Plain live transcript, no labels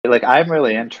Like, I'm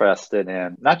really interested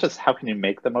in not just how can you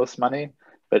make the most money,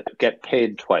 but get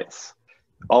paid twice.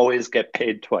 Always get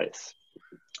paid twice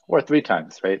or three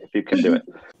times, right? If you can do it.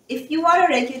 If you are a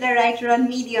regular writer on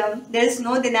Medium, there is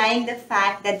no denying the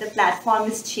fact that the platform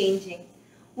is changing.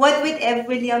 What with Ev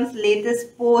Williams'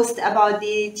 latest post about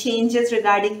the changes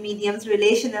regarding Medium's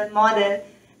relational model,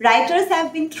 writers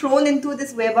have been thrown into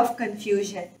this web of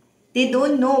confusion. They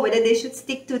don't know whether they should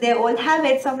stick to their old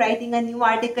habits of writing a new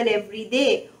article every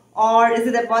day, or is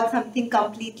it about something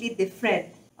completely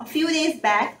different? A few days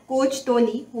back, Coach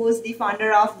Tony, who is the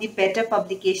founder of the Better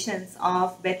publications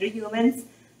of Better Humans,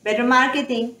 Better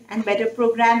Marketing, and Better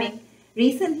Programming,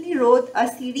 recently wrote a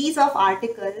series of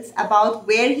articles about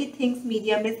where he thinks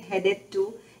Medium is headed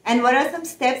to and what are some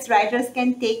steps writers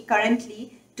can take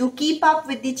currently to keep up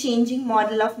with the changing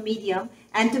model of Medium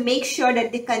and to make sure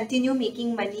that they continue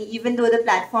making money even though the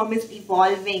platform is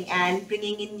evolving and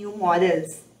bringing in new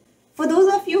models. For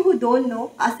those of you who don't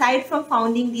know, aside from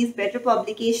founding these Better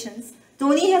publications,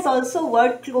 Tony has also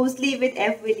worked closely with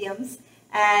F. Williams,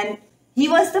 and he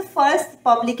was the first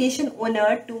publication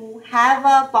owner to have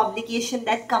a publication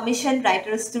that commissioned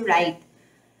writers to write.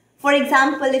 For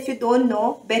example, if you don't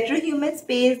know, Better Humans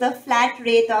pays a flat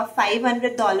rate of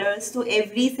 $500 to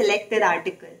every selected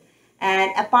article.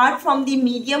 And apart from the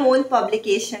medium-owned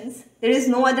publications, there is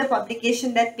no other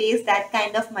publication that pays that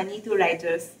kind of money to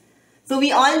writers. So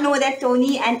we all know that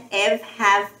Tony and Ev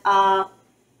have a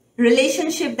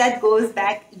relationship that goes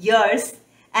back years.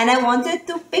 And I wanted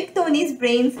to pick Tony's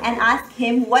brains and ask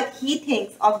him what he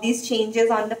thinks of these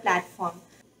changes on the platform.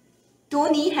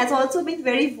 Tony has also been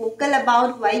very vocal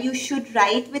about why you should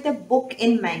write with a book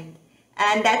in mind.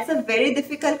 And that's a very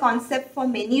difficult concept for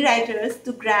many writers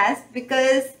to grasp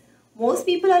because most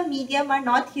people on Medium are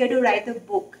not here to write a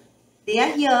book. They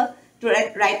are here to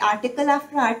write article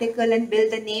after article and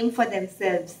build a name for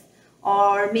themselves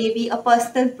or maybe a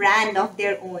personal brand of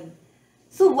their own.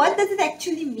 So what does it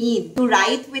actually mean to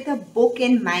write with a book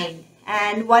in mind?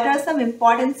 And what are some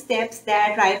important steps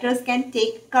that writers can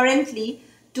take currently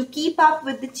to keep up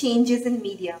with the changes in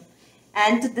Medium?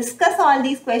 And to discuss all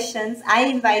these questions, I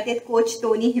invited Coach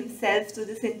Tony himself to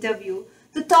this interview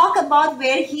to talk about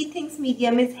where he thinks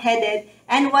Medium is headed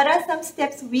and what are some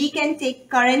steps we can take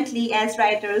currently as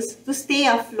writers to stay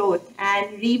afloat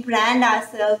and rebrand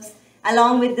ourselves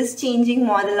along with this changing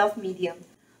model of Medium.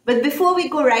 But before we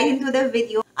go right into the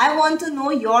video, I want to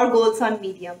know your goals on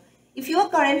Medium. If you are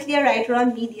currently a writer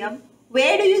on Medium,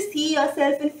 where do you see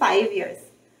yourself in 5 years?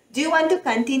 Do you want to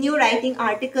continue writing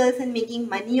articles and making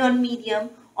money on Medium,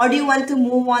 or do you want to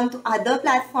move on to other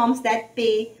platforms that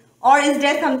pay, or is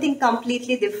there something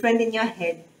completely different in your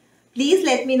head? Please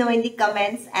let me know in the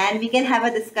comments and we can have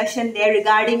a discussion there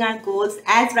regarding our goals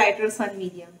as writers on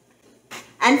Medium.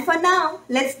 And for now,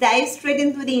 let's dive straight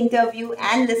into the interview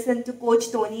and listen to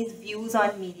Coach Tony's views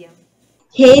on Medium.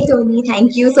 Hey Tony,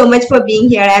 thank you so much for being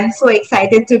here. I'm so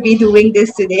excited to be doing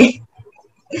this today.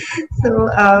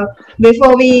 So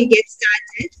before we get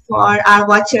started, for our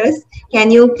watchers,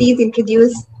 can you please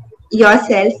introduce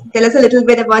yourself? Tell us a little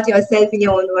bit about yourself in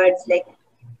your own words.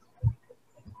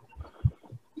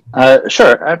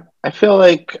 Sure. I feel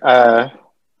like, I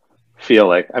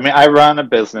mean, I run a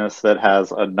business that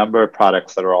has a number of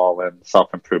products that are all in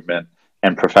self-improvement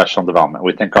and professional development.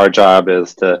 We think our job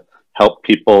is to help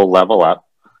people level up.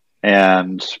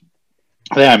 And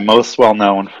I think I'm most well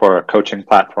known for a coaching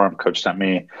platform,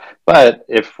 Coach.me. But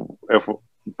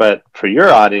but for your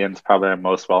audience, probably I'm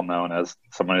most well known as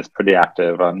someone who's pretty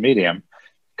active on Medium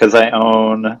because I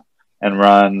own and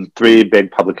run 3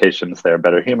 big publications there: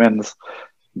 Better Humans,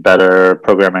 Better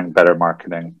Programming, Better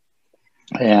Marketing.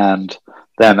 And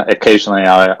then occasionally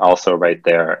I also write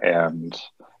there, and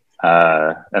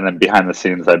then behind the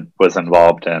scenes I was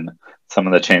involved in some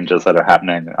of the changes that are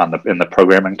happening in the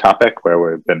programming topic, where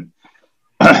we've been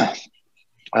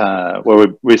where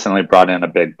we recently brought in a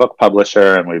big book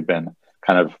publisher, and we've been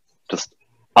kind of just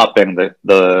upping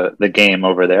the game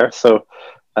over there. So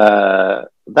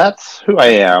that's who I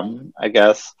am, I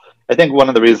guess. I think one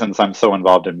of the reasons I'm so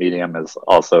involved in Medium is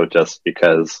also just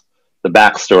because the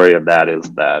backstory of that is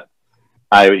that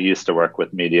I used to work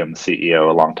with Medium CEO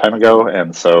a long time ago,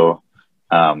 and so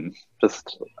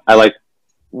I like,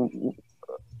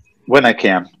 when I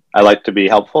can, I like to be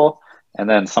helpful. And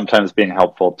then sometimes being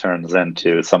helpful turns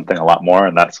into something a lot more,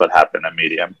 and that's what happened at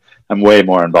Medium. I'm way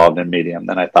more involved in Medium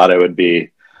than I thought I would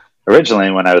be originally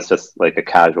when I was just like a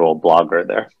casual blogger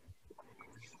there.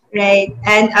 Right,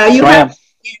 and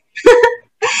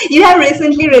you have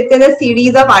recently written a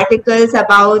series of articles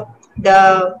about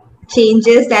the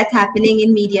changes that's happening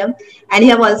in Medium, and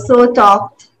you have also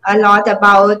talked a lot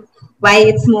about why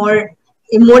it's more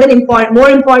more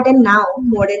important now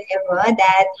more than ever,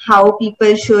 that how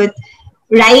people should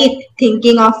write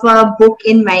thinking of a book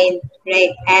in mind,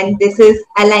 right? And this is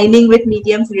aligning with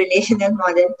Medium's relational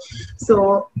model.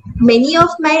 So many of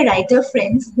my writer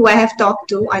friends who I have talked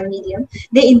to on Medium,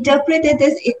 they interpreted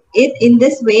it in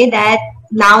this way, that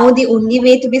now the only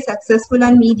way to be successful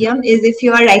on Medium is if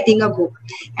you are writing a book.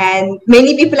 And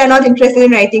many people are not interested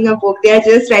in writing a book. They are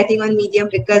just writing on Medium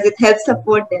because it helps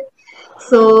support them.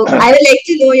 So I would like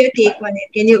to know your take on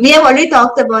it. We have already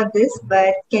talked about this,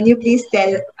 but can you please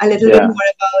tell a little bit Yeah.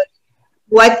 more about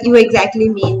what you exactly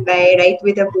mean by write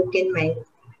with a book in mind?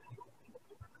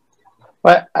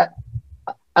 Well,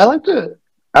 I like to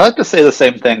say the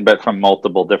same thing, but from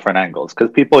multiple different angles,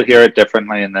 because people hear it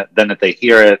differently, and then if they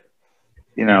hear it,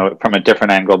 from a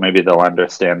different angle, maybe they'll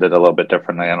understand it a little bit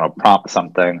differently, and it'll prompt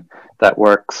something that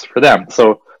works for them.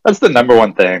 So that's the number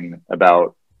one thing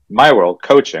about my world,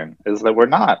 coaching, is that we're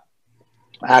not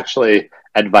actually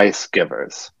advice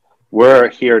givers. We're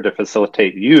here to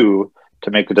facilitate you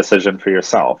to make a decision for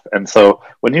yourself. And so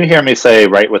when you hear me say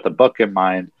write with a book in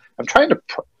mind, I'm trying to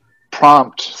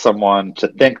prompt someone to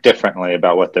think differently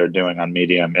about what they're doing on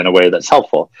Medium in a way that's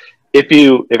helpful. If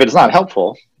it's not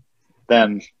helpful,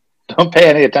 then don't pay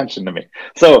any attention to me.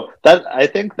 So that, I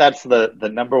think that's the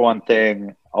number one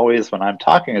thing always when I'm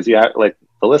talking, is the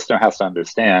listener has to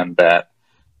understand that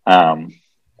I'm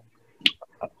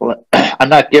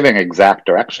not giving exact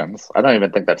directions. I don't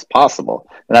even think that's possible.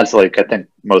 And that's I think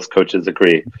most coaches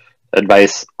agree.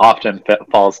 Advice often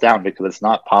falls down because it's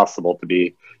not possible to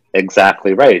be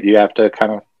exactly right. You have to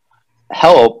kind of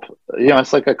help,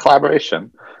 it's like a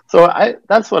collaboration. So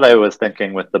that's what I was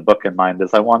thinking with the book in mind,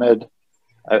 is I wanted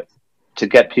to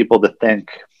get people to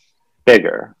think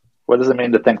bigger. What does it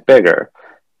mean to think bigger?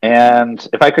 And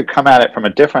if I could come at it from a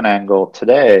different angle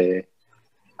today,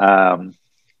 I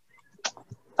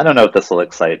don't know if this will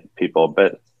excite people,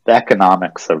 but the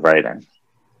economics of writing,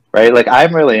 right?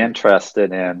 I'm really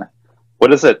interested in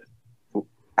not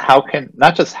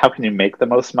just how can you make the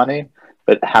most money,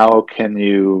 but how can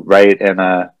you write in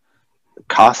a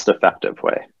cost-effective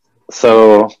way?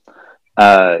 So,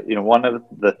 one of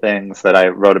the things that I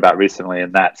wrote about recently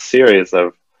in that series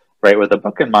of Write with a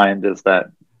Book in Mind is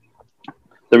that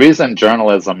the reason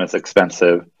journalism is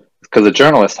expensive is because a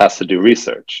journalist has to do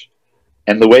research.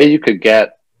 And the way you could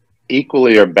get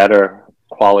equally or better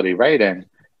quality writing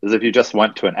is if you just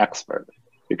went to an expert,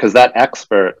 because that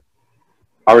expert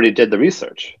already did the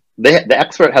research. The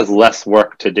expert has less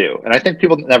work to do. And I think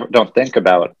people don't think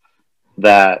about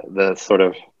that,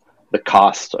 the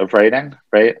cost of writing,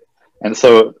 right? And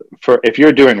so if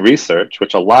you're doing research,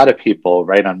 which a lot of people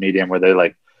write on Medium, where they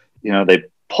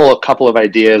pull a couple of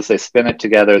ideas, they spin it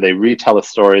together, they retell a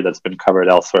story that's been covered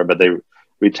elsewhere, but they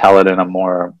retell it in a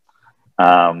more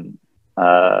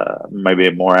maybe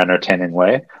a more entertaining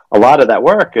way. A lot of that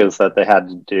work is that they had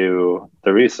to do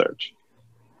the research.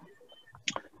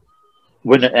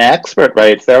 When an expert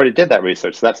writes, they already did that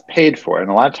research, so that's paid for.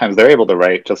 And a lot of times they're able to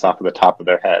write just off of the top of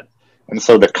their head. And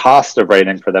so the cost of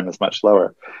writing for them is much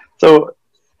lower. So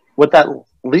what that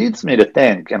leads me to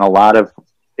think, and a lot of,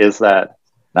 is that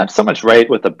not so much write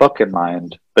with a book in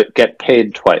mind, but get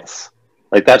paid twice.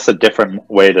 That's a different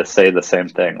way to say the same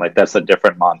thing. That's a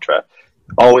different mantra.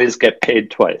 Always get paid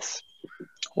twice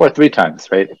or 3 times,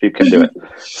 right? If you can do it.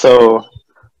 So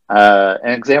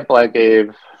an example I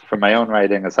gave from my own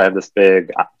writing is I have this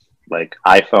big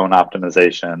iPhone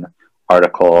optimization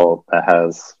article that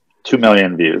has 2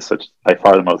 million views, which is by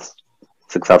far the most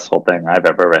successful thing I've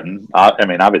ever written. I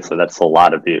mean, obviously that's a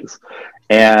lot of views.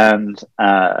 And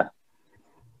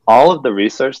all of the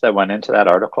research that went into that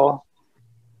article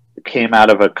came out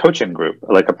of a coaching group,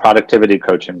 a productivity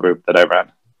coaching group that I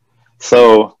run.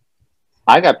 So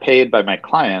I got paid by my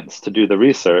clients to do the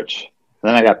research, and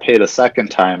then I got paid a second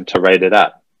time to write it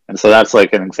up. And so that's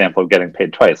an example of getting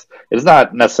paid twice. It's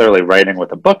not necessarily writing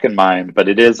with a book in mind, but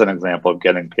it is an example of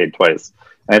getting paid twice.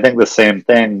 And I think the same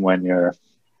thing when you're,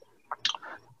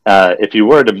 if you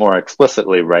were to more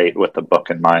explicitly write with a book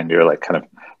in mind, you're kind of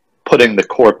putting the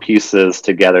core pieces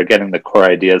together, getting the core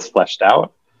ideas fleshed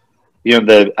out.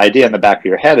 The idea in the back of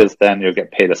your head is then you'll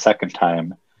get paid a second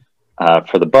time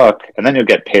for the book, and then you'll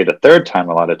get paid a third time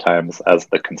a lot of times as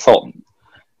the consultant.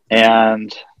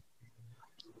 And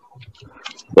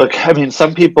look, I mean,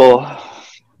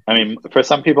 for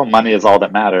some people, money is all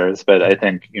that matters, but I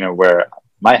think, where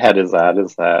my head is at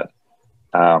is that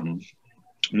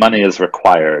money is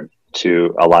required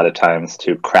to, a lot of times,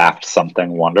 to craft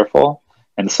something wonderful.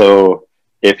 And so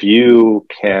if you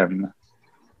can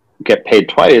get paid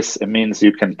twice, it means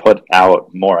you can put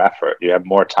out more effort. You have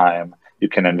more time. You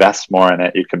can invest more in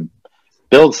it. You can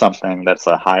build something that's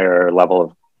a higher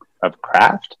level of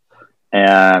craft.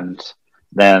 And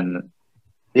then,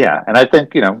 yeah, and I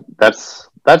think,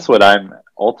 that's what I'm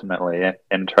ultimately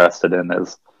interested in,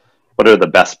 is what are the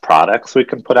best products we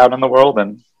can put out in the world.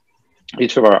 And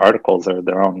each of our articles are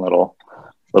their own little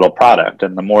product.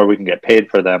 And the more we can get paid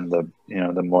for them,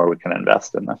 the more we can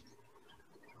invest in them.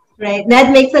 Right,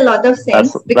 that makes a lot of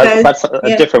sense, that's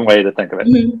a different way to think of it.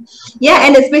 Mm-hmm. Yeah,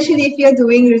 and especially if you're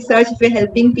doing research, if you're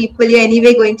helping people, you're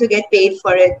anyway going to get paid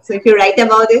for it. So if you write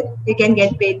about it, you can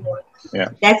get paid more. Yeah,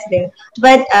 that's there.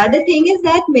 But the thing is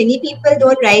that many people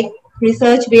don't write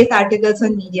research-based articles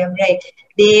on Medium, right?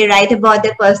 They write about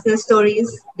their personal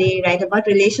stories, they write about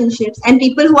relationships, and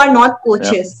people who are not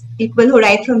coaches, people who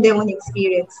write from their own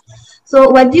experience. So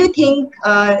what do you think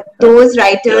those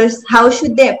writers, how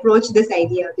should they approach this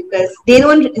idea? Because they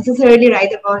don't necessarily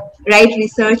write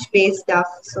research-based stuff.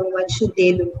 So what should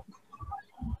they do?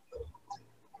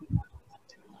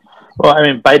 Well, I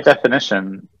mean, by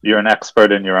definition, you're an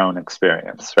expert in your own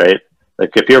experience, right?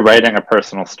 Like if you're writing a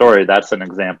personal story, that's an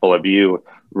example of you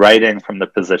writing from the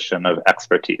position of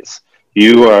expertise.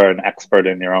 You are an expert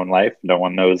in your own life. No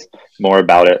one knows more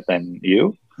about it than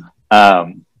you.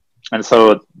 And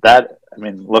so that, I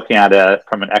mean, looking at it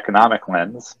from an economic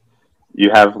lens, you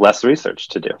have less research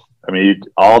to do. I mean,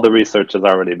 all the research has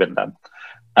already been done.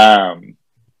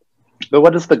 But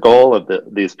what is the goal of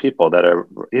these people that are,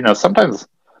 sometimes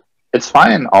it's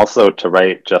fine also to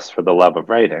write just for the love of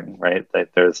writing, right?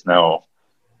 Like there's a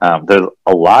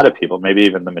lot of people, maybe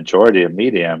even the majority of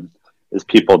Medium is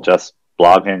people just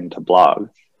blogging to blog.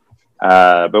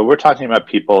 But we're talking about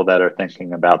people that are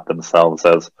thinking about themselves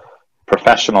as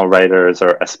professional writers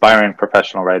or aspiring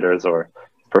professional writers, or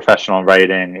professional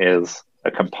writing is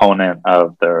a component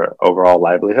of their overall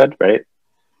livelihood, right?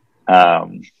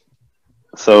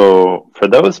 So for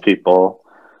those people,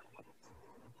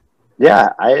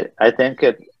 yeah, I think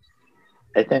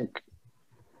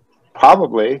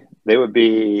probably they would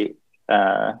be,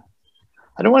 I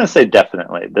don't want to say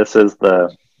definitely, this is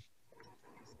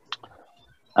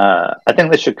I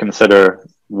think they should consider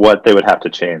what they would have to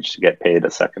change to get paid a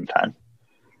second time.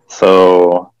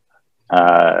 So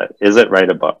is it write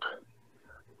a book?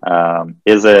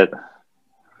 Is it,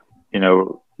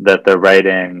 that they're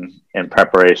writing in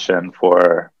preparation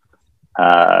for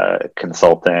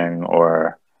consulting,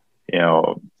 or,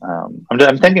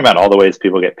 I'm thinking about all the ways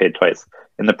people get paid twice.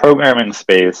 In the programming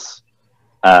space,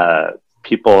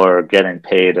 people are getting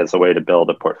paid as a way to build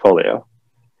a portfolio,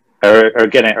 or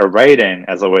writing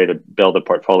as a way to build a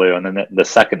portfolio. And then the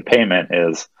second payment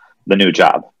is the new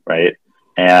job, right?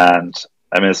 And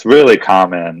I mean, it's really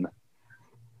common.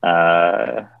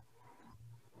 I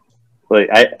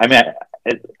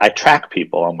track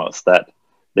people almost, that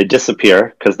they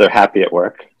disappear because they're happy at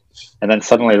work, and then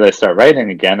suddenly they start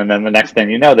writing again, and then the next thing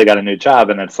you know, they got a new job,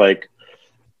 and it's like,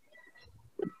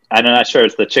 I'm not sure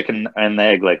it's the chicken and the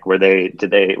egg. Like, were they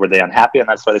unhappy, and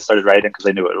that's why they started writing because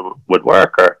they knew it would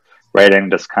work, or writing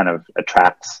just kind of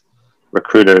attracts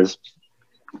recruiters.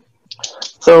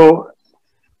 So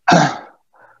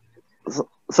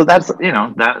that's,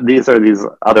 that these are these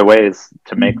other ways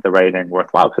to make the writing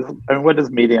worthwhile. Because I mean, what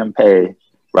does Medium pay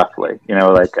roughly?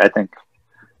 Like I think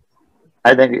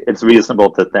it's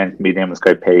reasonable to think Medium is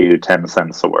going to pay you 10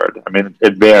 cents a word. I mean,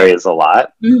 it varies a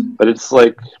lot, but it's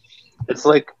like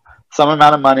some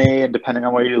amount of money, and depending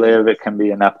on where you live, it can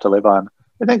be enough to live on.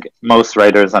 I think most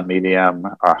writers on Medium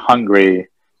are hungry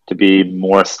to be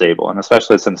more stable, and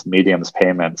especially since Medium's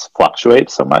payments fluctuate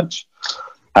so much.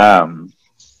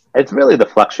 It's really the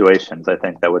fluctuations, I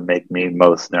think, that would make me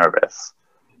most nervous.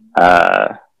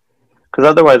 Because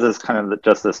otherwise it's kind of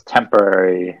just this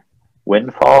temporary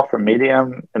windfall from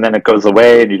Medium, and then it goes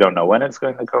away and you don't know when it's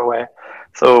going to go away.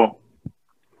 So,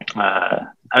 I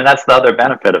mean, that's the other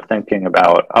benefit of thinking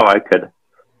about,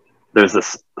 there's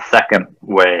this second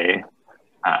way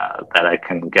that I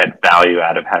can get value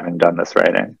out of having done this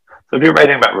writing. So if you're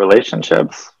writing about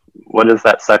relationships, what is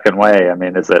that second way? I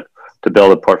mean, is it to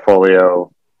build a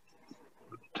portfolio,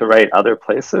 to write other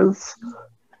places,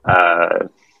 to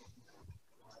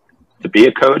be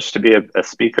a coach, to be a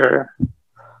speaker?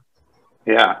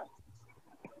 Yeah.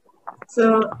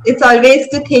 So it's always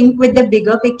to think with the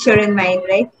bigger picture in mind,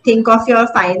 right? Think of your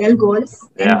final goals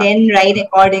and then write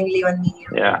accordingly on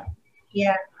Medium. Yeah.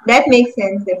 Yeah, that makes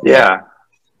sense. Definitely. Yeah.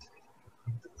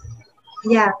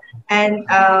 Yeah, and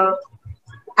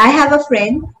I have a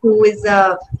friend who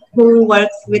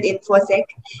works with InfoSec,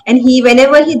 and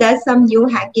whenever he does some new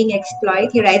hacking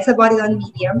exploit, he writes about it on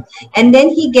Medium, and then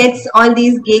he gets all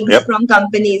these gigs from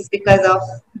companies because of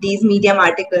these Medium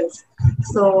articles.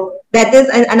 So that is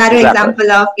another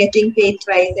example of getting paid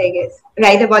twice, I guess.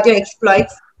 write about your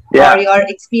exploits or Yeah, your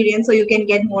experience so you can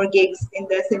get more gigs in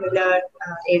the similar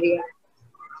area.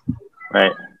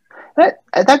 right.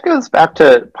 That goes back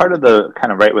to part of the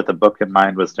kind of right with the book in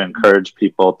mind was to encourage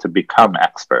people to become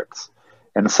experts.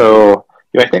 And so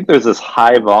I think there's this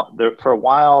there, for a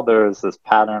while, there's this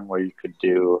pattern where you could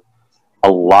do a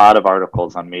lot of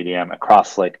articles on Medium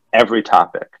across like every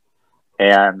topic,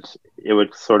 and it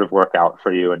would sort of work out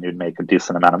for you and you'd make a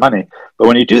decent amount of money. But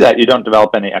when you do that, you don't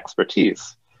develop any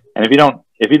expertise. And if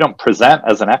you don't present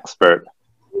as an expert,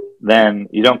 then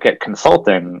you don't get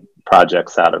consulting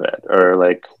projects out of it. Or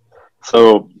like,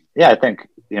 so yeah, I think,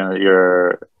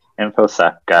 your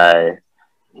InfoSec guy,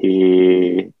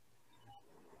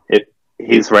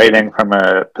 he's writing from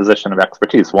a position of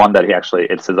expertise. One, that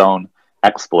it's his own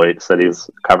exploits that he's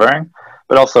covering,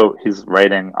 but also he's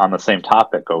writing on the same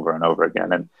topic over and over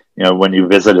again. And when you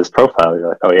visit his profile, you're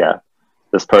like, oh yeah,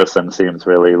 this person seems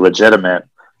really legitimate,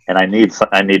 and I need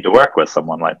to work with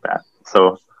someone like that.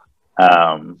 So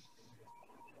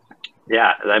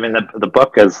yeah, I mean, the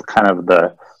book is kind of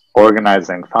the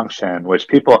organizing function, which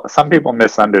some people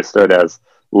misunderstood as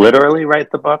literally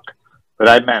write the book, but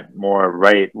I meant more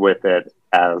write with it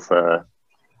as an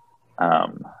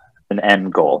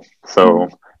end goal. So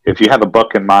if you have a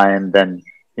book in mind, then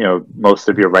most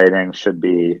of your writing should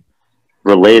be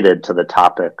related to the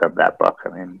topic of that book. I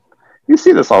mean, you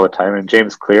see this all the time, and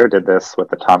James Clear did this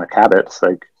with Atomic Habits.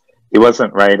 Like, he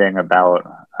wasn't writing about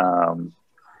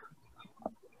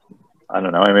I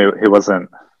don't know. I mean,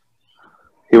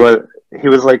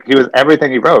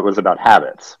 everything he wrote was about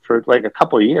habits for like a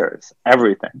couple of years,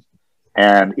 everything.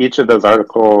 And each of those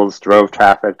articles drove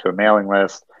traffic to a mailing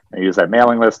list, and he used that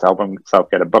mailing list to help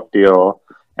himself get a book deal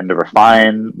and to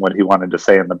refine what he wanted to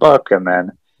say in the book. And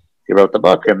then he wrote the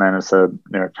book, and then it's a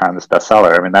New York Times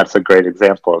bestseller. I mean, that's a great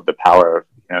example of the power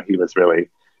of, he was really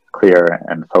clear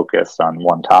and focused on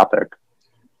one topic.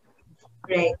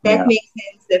 Right, that makes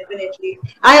sense, definitely.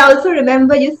 I also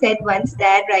remember you said once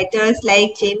that writers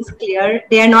like James Clear,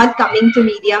 they are not coming to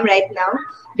Medium right now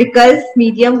because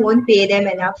Medium won't pay them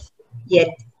enough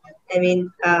yet. I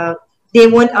mean, they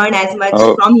won't earn as much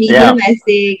from Medium as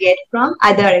they get from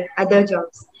other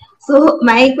jobs. So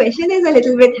my question is a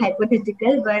little bit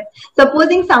hypothetical, but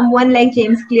supposing someone like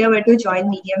James Clear were to join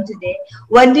Medium today,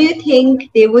 what do you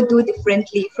think they would do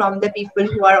differently from the people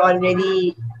who are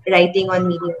already writing on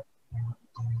Medium?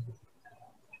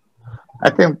 I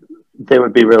think they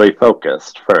would be really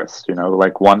focused first,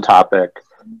 like one topic,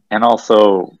 and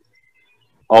also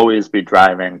always be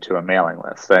driving to a mailing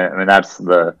list. I mean, that's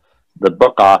the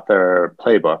book author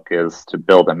playbook, is to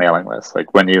build a mailing list. Like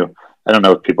I don't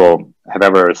know if people have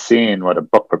ever seen what a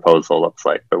book proposal looks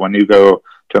like, but when you go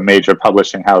to a major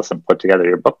publishing house and put together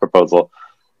your book proposal,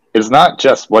 it's not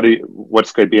just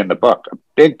what's going to be in the book. A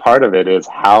big part of it is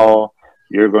how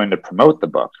you're going to promote the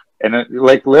book. And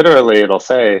literally it'll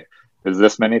say, there's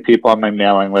this many people on my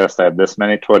mailing list, I have this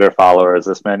many Twitter followers,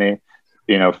 this many,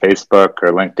 Facebook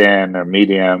or LinkedIn or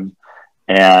Medium.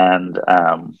 And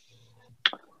I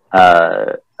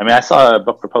mean, I saw a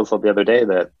book proposal the other day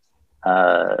that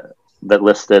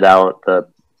listed out the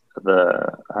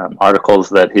articles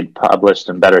that he'd published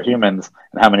in Better Humans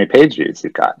and how many page views he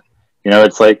got.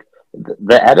 It's like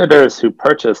the editors who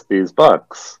purchase these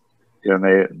books,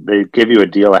 they give you a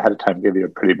deal ahead of time, give you a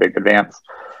pretty big advance.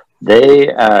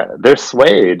 They're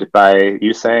swayed by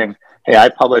you saying, hey, I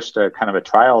published a kind of a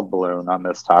trial balloon on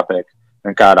this topic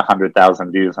and got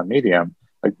 100,000 views on Medium.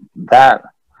 Like that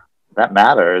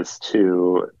matters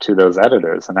to those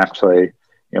editors. And actually,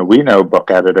 we know book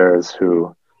editors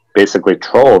who basically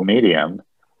troll Medium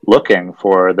looking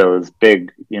for those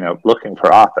big, looking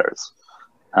for authors.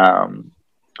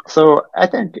 So I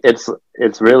think it's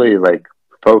really like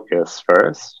focus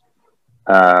first.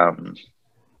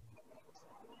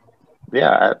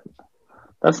 Yeah,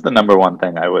 that's the number one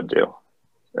thing I would do.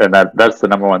 And that's the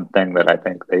number one thing that I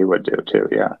think they would do too.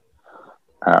 Yeah.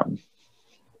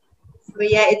 So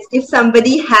yeah, if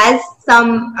somebody has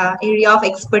some area of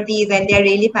expertise and they're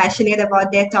really passionate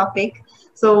about their topic,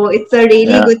 so it's a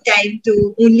really good time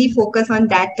to only focus on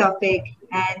that topic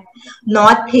and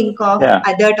not think of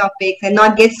other topics and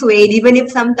not get swayed, even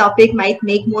if some topic might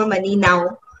make more money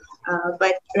now.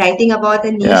 But writing about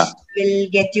a niche will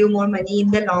get you more money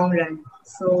in the long run.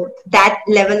 So that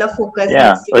level of focus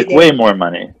needs to be there. Way more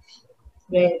money.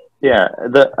 Right. Yeah,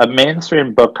 a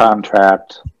mainstream book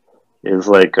contract is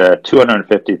like a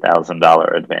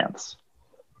 $250,000 advance.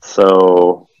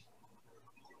 So,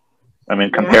 I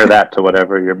mean, compare that to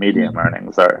whatever your Medium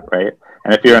earnings are, right?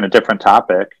 And if you're in a different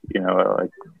topic,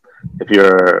 like if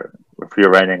you're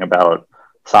writing about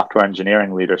software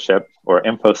engineering leadership or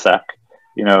InfoSec,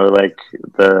 like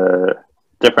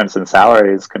difference in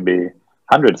salaries can be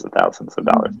hundreds of thousands of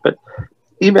dollars. But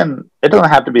even it doesn't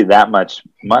have to be that much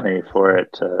money for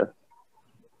it to.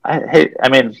 I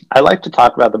mean, I like to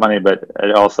talk about the money, but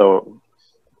I also,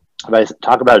 if I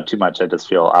talk about it too much, I just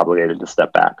feel obligated to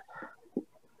step back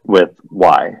with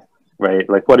why, right?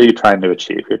 Like, what are you trying to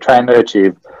achieve? You're trying to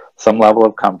achieve some level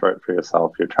of comfort for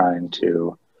yourself. You're trying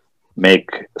to make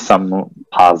some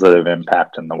positive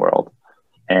impact in the world.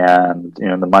 And, you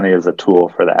know, the money is a tool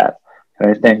for that. And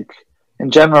I think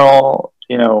in general,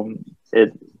 you know,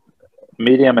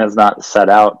 Medium is not set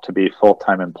out to be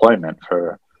full-time employment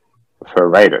for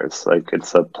writers. Like,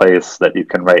 it's a place that you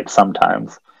can write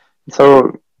sometimes.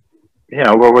 So, you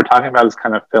know, what we're talking about is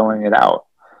kind of filling it out.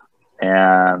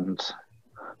 And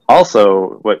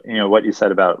also what you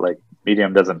said about like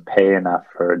Medium doesn't pay enough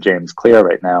for James Clear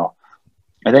right now.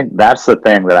 I think that's the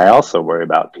thing that I also worry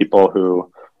about. People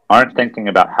who aren't thinking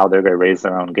about how they're going to raise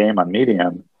their own game on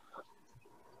Medium.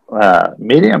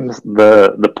 Medium's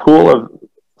the pool of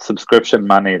subscription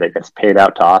money that gets paid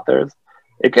out to authors,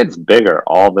 it gets bigger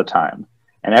all the time.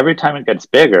 And every time it gets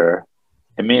bigger,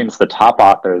 it means the top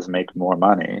authors make more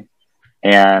money.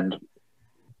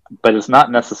 But it's not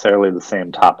necessarily the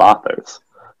same top authors.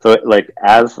 So like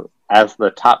as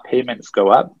the top payments go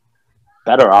up,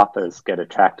 better authors get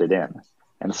attracted in.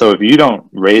 And so if you don't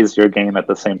raise your game at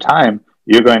the same time,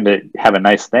 you're going to have a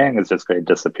nice thing, it's just going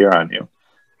to disappear on you.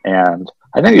 And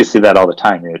I think you see that all the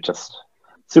time. It's just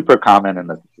super common in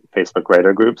the Facebook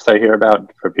writer groups I hear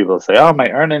about for people to say, oh, my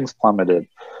earnings plummeted.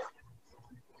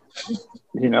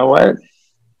 You know what?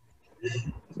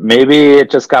 Maybe it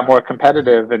just got more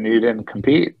competitive and you didn't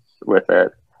compete with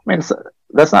it. I mean,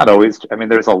 that's not always, I mean,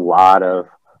 there's a lot of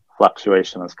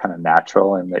fluctuation that's kind of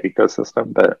natural in the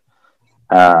ecosystem, but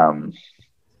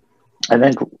I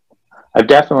think I've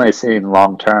definitely seen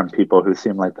long-term people who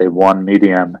seem like they won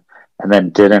Medium and then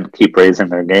didn't keep raising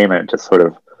their game, and it just sort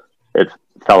of, it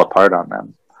fell apart on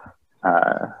them.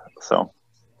 So,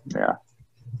 yeah.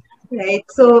 Right.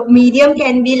 So Medium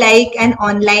can be like an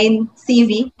online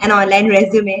CV, an online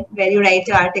resume where you write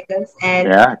your articles, and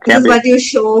yeah, this is what you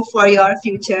show for your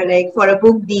future, like for a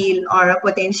book deal or a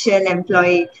potential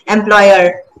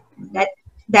employer.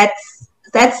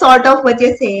 That's sort of what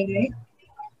you're saying, right?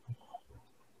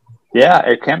 Yeah,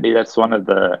 it can be. That's one of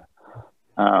the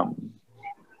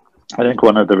I think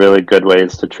one of the really good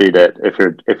ways to treat it if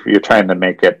you're trying to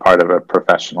make it part of a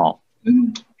professional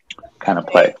kind of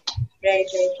play. Right.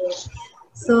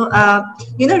 So,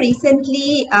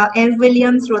 recently, Ev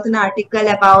Williams wrote an article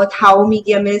about how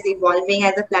Medium is evolving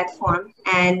as a platform.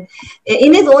 And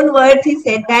in his own words, he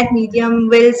said that Medium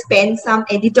will spend some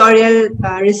editorial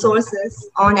resources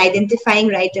on identifying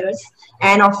writers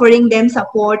and offering them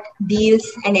support, deals,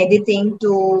 and editing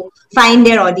to find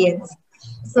their audience.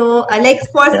 So, for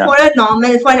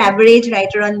an average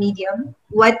writer on Medium,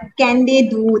 what can they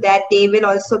do that they will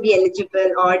also be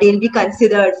eligible or they'll be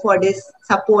considered for this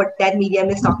support that Medium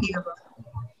is talking about?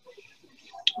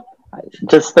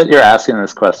 Just that you're asking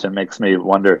this question makes me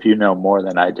wonder if you know more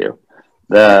than I do.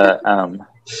 There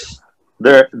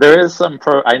is some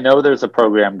I know there's a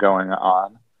program going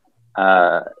on.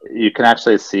 You can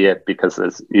actually see it because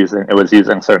it was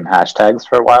using certain hashtags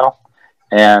for a while.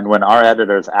 And when our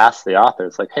editors asked the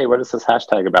authors, like, hey, what is this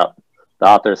hashtag about? The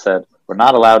author said, we're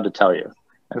not allowed to tell you.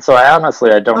 And so I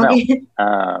don't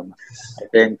know.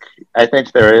 I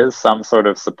think there is some sort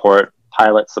of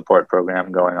pilot support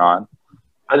program going on,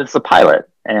 but it's a pilot.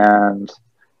 And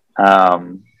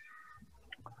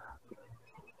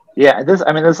this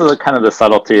is kind of the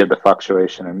subtlety of the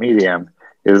fluctuation in Medium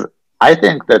is I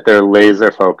think that they're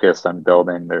laser focused on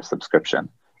building their subscription.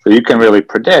 So you can really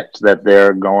predict that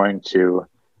they're going to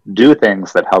do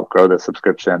things that help grow the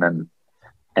subscription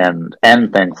and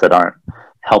end things that aren't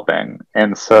helping.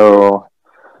 And so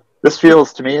this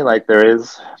feels to me like there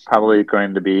is probably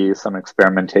going to be some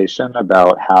experimentation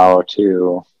about how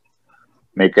to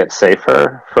make it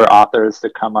safer for authors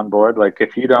to come on board. Like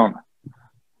if you don't,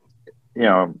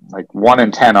 like 1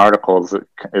 in 10 articles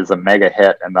is a mega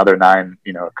hit and the other 9,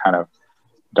 kind of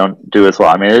don't do as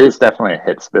well. I mean, it is definitely a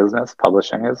hits business,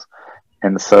 publishing is.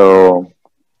 And so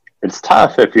it's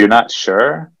tough if you're not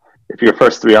sure. If your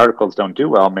first 3 articles don't do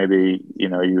well, maybe,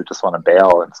 you just want to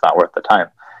bail and it's not worth the time.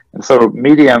 And so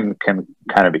Medium can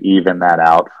kind of even that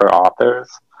out for authors.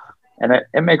 And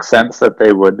it makes sense that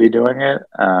they would be doing it.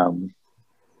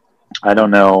 I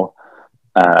don't know.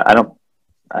 I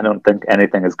don't think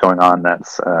anything is going on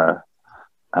that's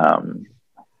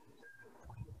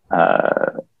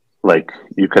like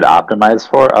you could optimize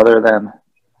for other than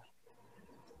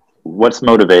what's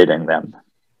motivating them.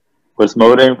 What's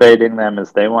motivating them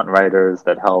is they want writers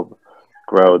that help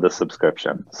grow the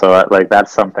subscription. So like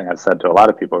that's something I've said to a lot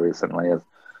of people recently is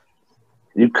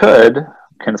you could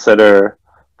consider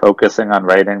focusing on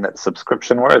writing that's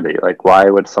subscription worthy. Like why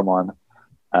would someone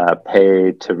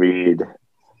pay to read,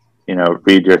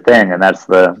 read your thing? And that's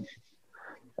that's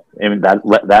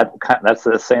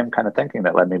the same kind of thinking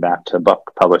that led me back to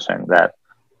book publishing. That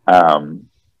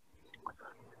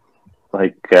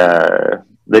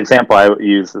the example I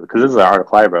use, because this is an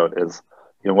article I wrote, is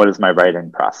what is my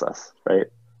writing process, right?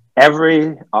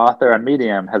 Every author on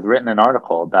Medium has written an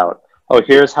article about, oh,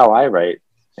 here's how I write,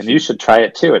 and you should try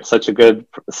it too. It's such a good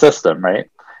system, right?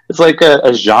 It's like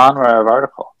a genre of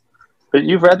article, but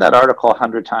you've read that article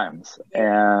 100 times,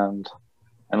 and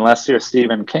unless you're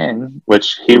Stephen King,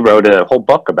 which he wrote a whole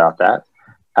book about that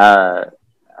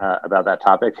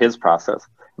topic, his process.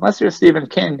 Unless you're Stephen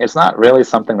King, it's not really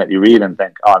something that you read and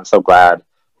think, oh, I'm so glad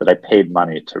that I paid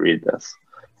money to read this,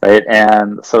 right?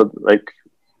 And so, like,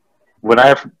 when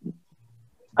I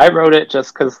wrote it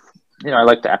just because, I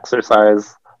like to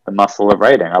exercise the muscle of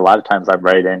writing. A lot of times I'm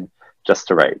writing just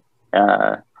to write.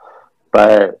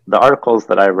 But the articles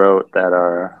that I wrote that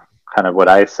are kind of what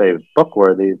I say book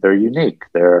worthy, they're unique.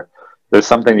 There's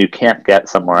something you can't get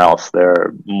somewhere else.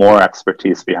 There's more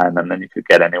expertise behind them than you could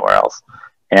get anywhere else.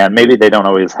 And maybe they don't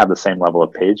always have the same level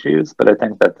of page views, but I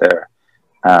think that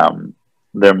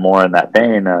they're more in that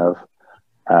vein of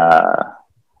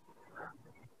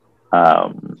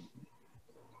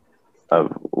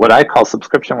what I call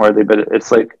subscription worthy. But it's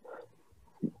like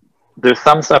there's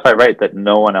some stuff I write that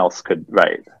no one else could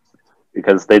write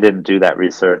because they didn't do that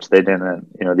research. They didn't,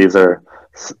 these are,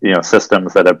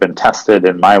 systems that have been tested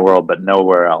in my world, but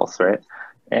nowhere else, right?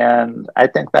 And I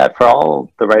think that for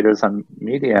all the writers on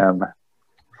Medium,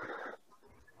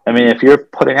 I mean, if you're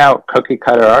putting out cookie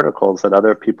cutter articles that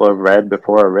other people have read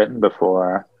before or written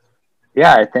before,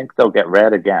 yeah, I think they'll get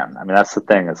read again. I mean, that's the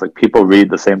thing. It's like people read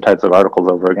the same types of articles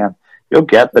over again. You'll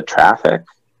get the traffic,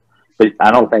 but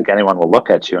I don't think anyone will look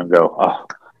at you and go, oh,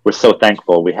 we're so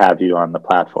thankful we have you on the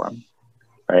platform,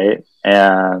 right?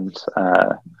 And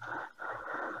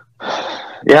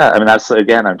yeah, I mean, that's,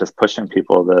 again, I'm just pushing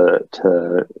people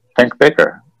to think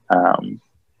bigger.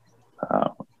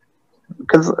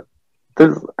 Because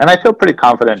and I feel pretty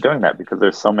confident doing that because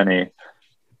there's so many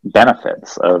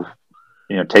benefits of,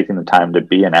 taking the time to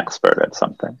be an expert at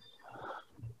something.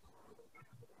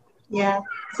 Yeah.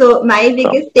 So my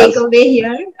biggest takeaway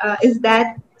here is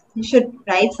that you should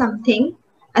write something,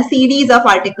 a series of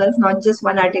articles, not just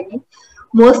one article.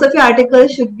 Most of your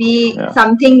articles should be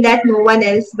something that no one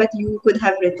else but you could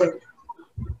have written.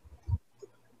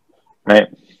 Right.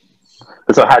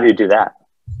 So how do you do that?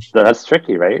 So that's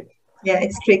tricky, right? Yeah,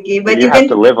 it's tricky, but you have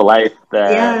to live a life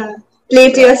that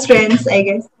play to your strengths, I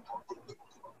guess.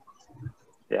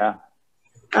 Yeah.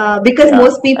 Because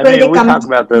most people, I mean, we talk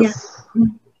about this.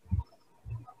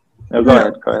 No, go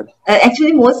ahead.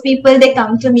 Actually, most people, they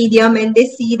come to Medium and they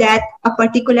see that a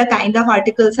particular kind of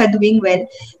articles are doing well,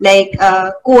 like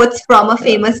quotes from a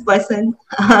famous person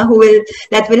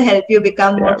that will help you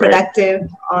become more productive,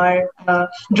 or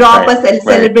drop a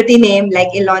celebrity name like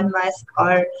Elon Musk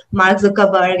or Mark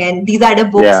Zuckerberg, and these are the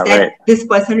books that this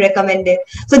person recommended.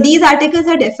 So these articles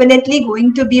are definitely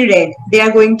going to be read. They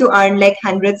are going to earn like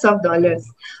hundreds of dollars.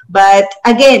 But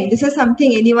again, this is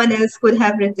something anyone else could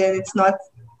have written. It's not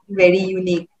very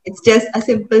unique. It's just a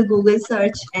simple Google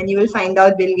search and you will find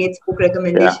out Bill Gates' book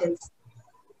recommendations.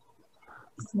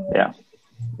 I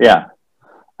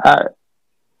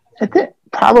think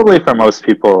probably for most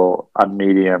people on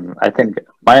Medium, I think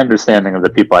my understanding of the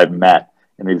people I've met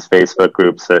in these Facebook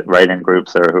groups, writing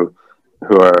groups, or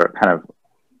who are kind of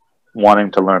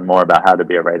wanting to learn more about how to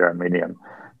be a writer on Medium,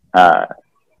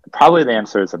 probably the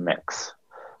answer is a mix.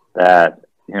 That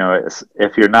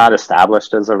if you're not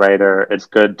established as a writer, it's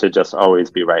good to just always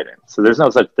be writing. So there's no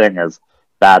such thing as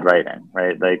bad writing,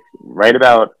 right? Like, write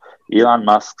about Elon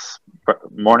Musk's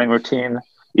morning routine,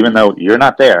 even though you're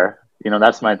not there.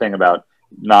 That's my thing about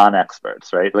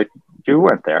non-experts, right? Like, you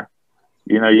weren't there.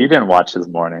 You didn't watch his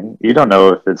morning. You don't know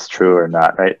if it's true or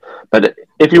not, right? But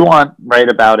if you want, write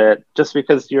about it just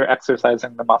because you're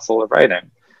exercising the muscle of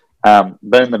writing.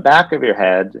 But in the back of your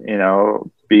head,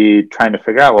 be trying to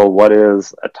figure out, well, what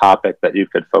is a topic that you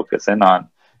could focus in on?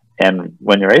 And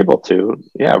when you're able to,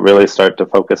 really start to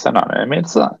focus in on it. I mean,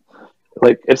 it's a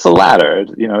ladder,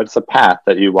 it's a path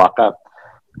that you walk up.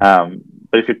 But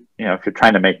if you're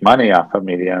trying to make money off of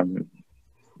Medium,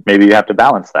 maybe you have to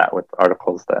balance that with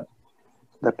articles that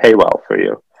pay well for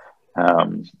you.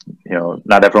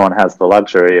 Not everyone has the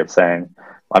luxury of saying,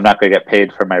 well, I'm not going to get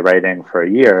paid for my writing for a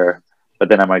year, but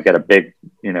then I might get a big,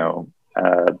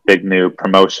 big new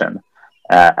promotion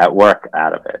at work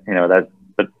out of it.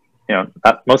 But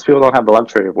most people don't have the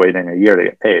luxury of waiting a year to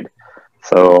get paid.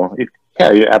 So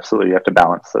you absolutely have to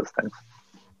balance those things.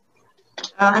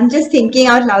 I'm just thinking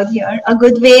out loud here. A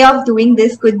good way of doing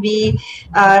this could be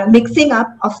mixing up,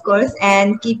 of course,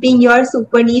 and keeping your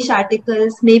super niche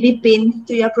articles maybe pinned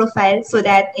to your profile so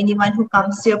that anyone who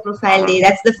comes to your profile,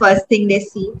 that's the first thing they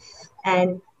see.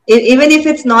 And even if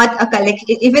it's not a collection,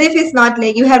 even if it's not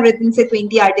like you have written, say,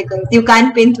 20 articles, you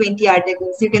can't pin 20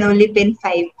 articles. You can only pin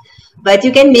 5. But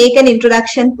you can make an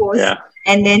introduction post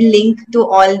and then link to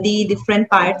all the different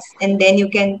parts. And then you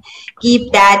can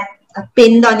keep that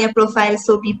pinned on your profile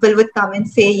so people would come and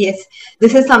say, yes,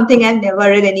 this is something I've never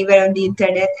read anywhere on the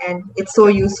internet and it's so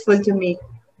useful to me.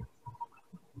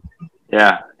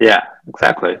 Yeah,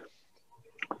 exactly.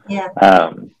 Yeah.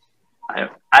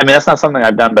 I mean, that's not something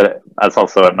I've done, but that's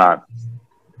also it's not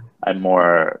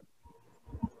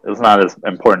as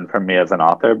important for me as an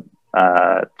author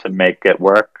to make it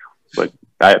work. Like,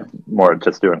 I'm more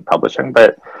just doing publishing,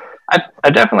 but I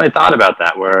definitely thought about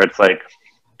that, where it's like,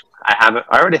 I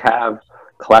already have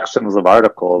collections of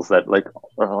articles that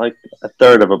are like a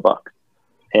third of a book.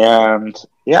 And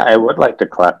yeah, I would like to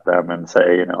collect them and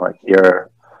say,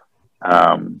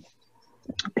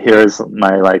 here's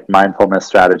my mindfulness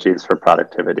strategies for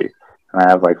productivity. And I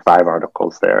have 5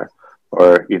 articles there.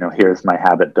 Or, here's my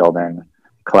habit building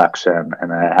collection.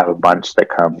 And I have a bunch that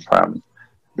come from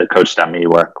the Coach.me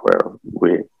work,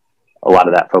 where a lot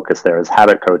of that focus there is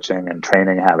habit coaching and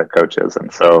training habit coaches.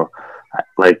 And so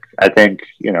I think,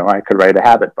 I could write a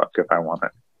habit book if I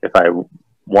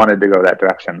wanted to go that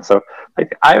direction. So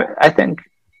I think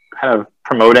kind of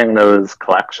promoting those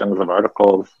collections of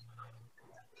articles,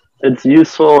 it's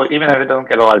useful. Even if it doesn't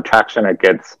get a lot of traction, it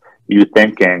gets you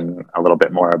thinking a little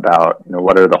bit more about,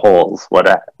 what are the holes? What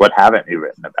haven't you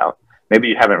written about? Maybe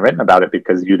you haven't written about it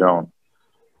because you don't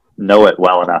know it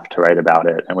well enough to write about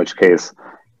it, in which case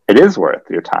it is worth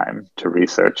your time to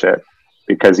research it,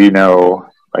 because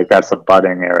that's a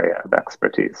budding area of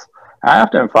expertise. I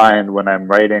often find when I'm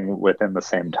writing within the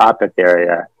same topic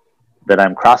area that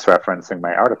I'm cross-referencing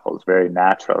my articles very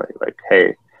naturally. Like,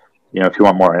 hey, if you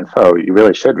want more info, you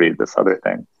really should read this other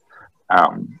thing.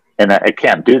 And I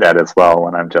can't do that as well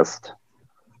when I'm just,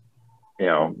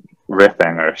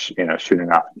 riffing or,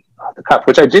 shooting off the cuff,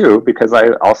 which I do because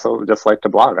I also just like to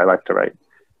blog. I like to write.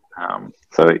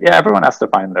 So yeah, everyone has to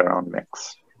find their own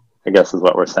mix, I guess is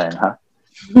what we're saying, huh?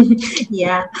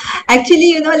 Yeah,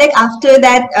 actually,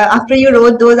 after you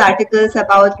wrote those articles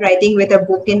about writing with a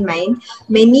book in mind,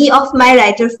 many of my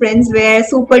writer friends were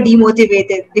super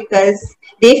demotivated because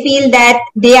they feel that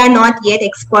they are not yet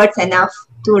experts enough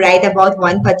to write about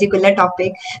one particular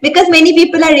topic, because many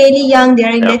people are really young, they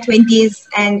are in their 20s,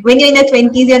 and when you're in your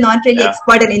 20s, you're not really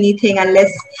expert at anything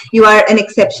unless you are an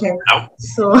exception.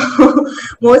 So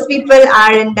most people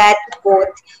are in that boat.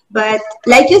 But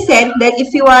like you said, that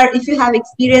if you have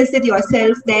experienced it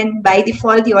yourself, then by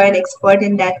default you are an expert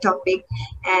in that topic,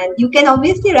 and you can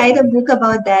obviously write a book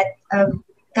about that,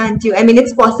 can't you? I mean,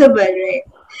 it's possible, right?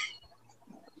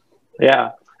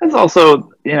 Yeah, it's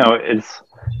also, it's,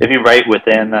 if you write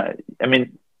within,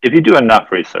 if you do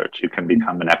enough research, you can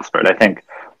become an expert. I think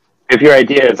if your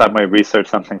idea is, I'm going to research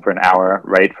something for an hour,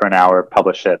 write for an hour,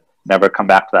 publish it, never come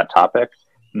back to that topic,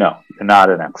 no, you're not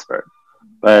an expert.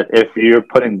 But if you're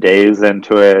putting days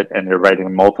into it and you're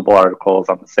writing multiple articles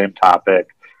on the same topic,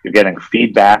 you're getting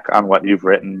feedback on what you've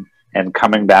written and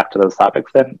coming back to those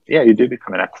topics, then yeah, you do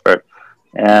become an expert.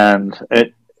 And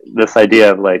this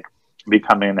idea of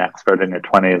becoming an expert in your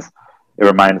 20s, it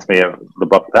reminds me of the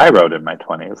book that I wrote in my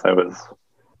 20s. I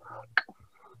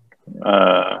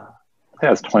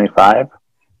was 25,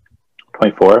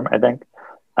 24, I think.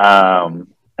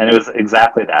 And it was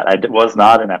exactly that. I was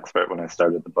not an expert when I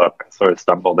started the book. I sort of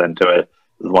stumbled into it. It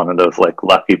was one of those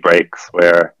lucky breaks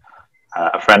where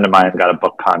a friend of mine got a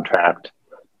book contract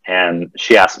and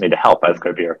she asked me to help. I was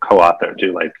going to be her co-author,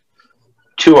 do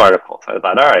 2 articles. I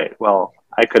thought, all right, well,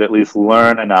 I could at least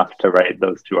learn enough to write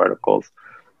those 2 articles.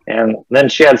 And then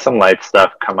she had some life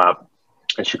stuff come up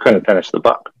and she couldn't finish the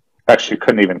book. Actually, she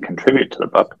couldn't even contribute to the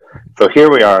book. So here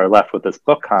we are left with this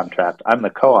book contract. I'm the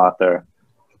co-author,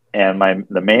 and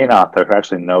the main author, who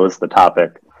actually knows the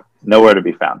topic, nowhere to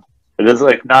be found. It is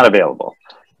not available.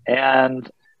 And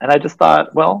I just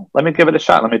thought, well, let me give it a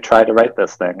shot. Let me try to write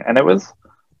this thing. And it was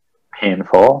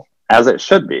painful, as it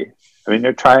should be. I mean,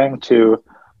 you're trying to,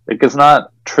 it's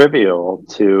not trivial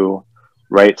to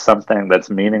write something that's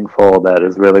meaningful, that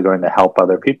is really going to help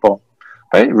other people.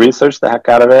 I researched the heck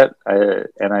out of it,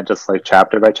 and I just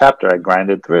chapter by chapter, I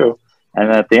grinded through. And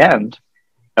at the end,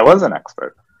 I was an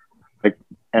expert.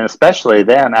 And especially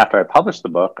then, after I published the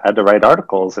book, I had to write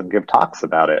articles and give talks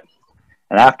about it.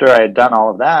 And after I had done all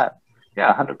of that,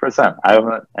 Yeah, 100%. I'm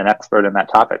an expert in that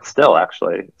topic still,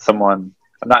 actually. I'm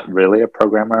not really a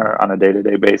programmer on a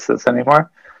day-to-day basis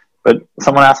anymore, but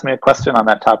someone asked me a question on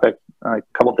that topic a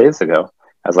couple days ago.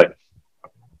 I was like,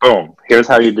 boom, here's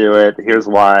how you do it. Here's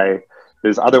why.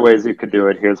 There's other ways you could do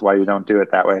it. Here's why you don't do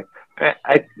it that way.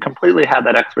 I completely had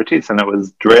that expertise, and it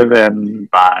was driven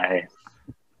by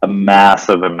a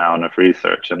massive amount of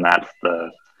research. And that's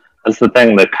the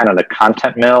thing, the kind of the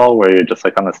content mill where you're just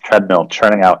like on this treadmill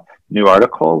churning out new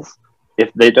articles.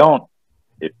 If they don't,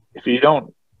 if you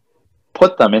don't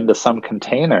put them into some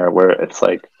container where it's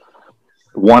like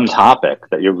one topic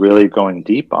that you're really going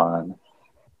deep on,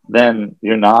 then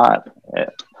you're not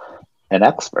an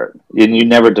expert. You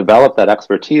never develop that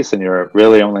expertise, and you're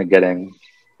really only getting,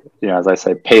 as I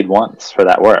say, paid once for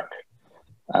that work.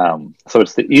 So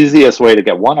it's the easiest way to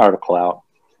get one article out,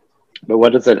 but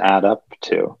what does it add up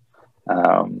to?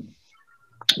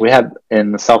 We have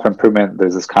in self-improvement,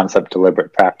 there's this concept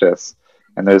deliberate practice,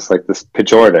 and there's like this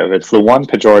pejorative. It's the one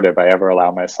pejorative I ever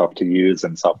allow myself to use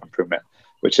in self-improvement,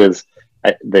 which is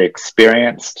the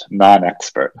experienced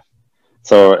non-expert.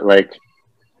 So like,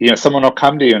 someone will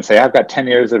come to you and say, I've got 10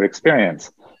 years of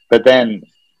experience, but then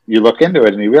you look into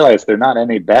it and you realize they're not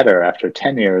any better after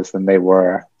 10 years than they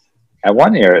were at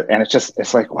 1 year. And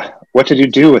it's like, what did you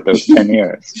do with those 10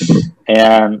 years?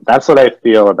 And that's what I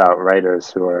feel about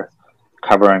writers who are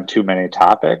covering too many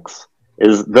topics,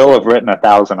 is they'll have written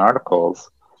 1,000 articles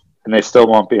and they still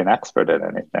won't be an expert at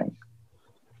anything.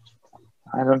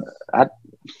 I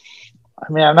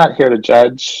mean, I'm not here to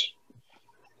judge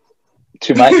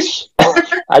too much.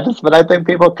 But I think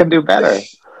people can do better.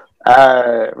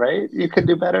 Right? You can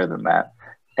do better than that.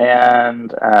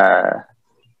 And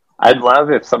I'd love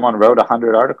if someone wrote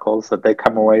 100 articles that they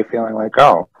come away feeling like,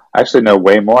 oh, I actually know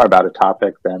way more about a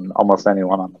topic than almost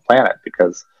anyone on the planet,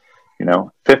 because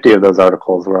 50 of those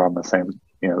articles were on the same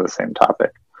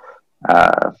topic.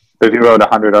 But if you wrote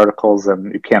 100 articles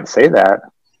and you can't say that,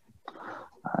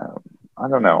 I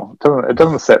don't know. It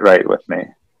doesn't sit right with me.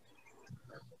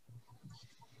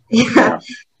 Yeah.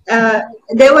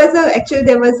 There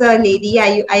was a lady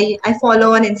I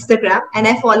follow on Instagram, and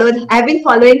I've been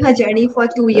following her journey for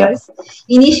 2 years.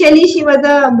 Initially, she was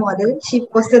a model. She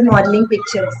posted modeling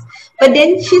pictures, but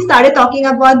then she started talking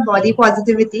about body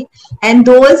positivity, and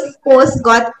those posts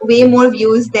got way more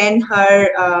views than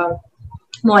her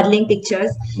modeling pictures.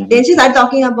 Mm-hmm. Then she started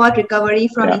talking about recovery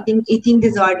from eating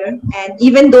disorder, and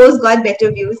even those got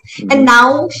better views. Mm-hmm. And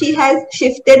now she has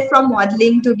shifted from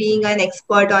modeling to being an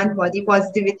expert on body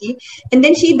positivity. And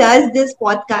then she does this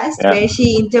podcast where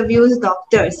she interviews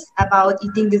doctors about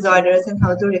eating disorders and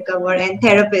how to recover, and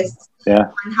therapists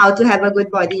on how to have a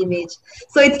good body image.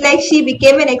 So it's like she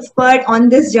became an expert on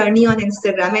this journey on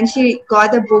Instagram, and she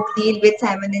got a book deal with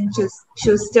Simon and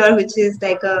Schuster, which is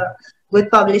like a good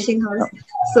publishing house.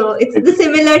 So it's the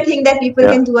similar thing that people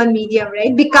can do on Medium,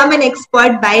 right? Become an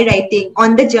expert by writing.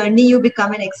 On the journey, you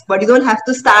become an expert. You don't have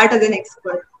to start as an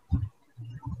expert.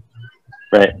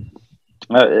 Right.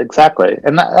 Exactly.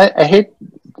 And I hate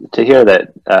to hear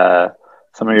that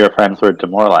some of your friends were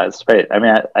demoralized. Right. I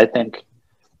mean, I think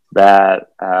that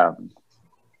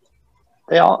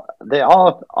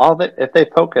if they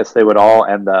focus, they would all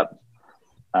end up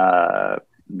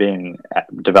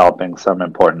developing some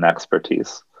important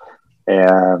expertise.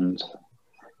 And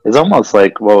it's almost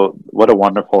like, well, what a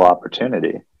wonderful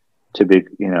opportunity to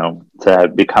to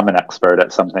become an expert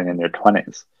at something in your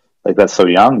 20s. Like, that's so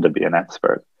young to be an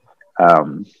expert.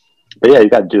 But yeah, you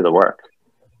got to do the work.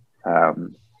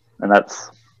 And I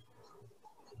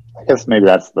guess maybe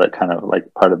that's the kind of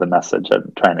like part of the message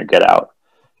I'm trying to get out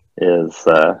is,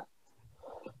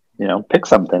 pick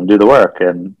something, do the work.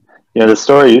 And the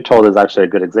story you told is actually a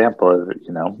good example of,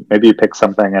 maybe you pick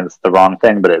something and it's the wrong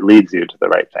thing, but it leads you to the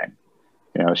right thing.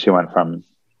 She went from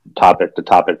topic to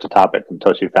topic to topic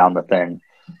until she found the thing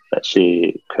that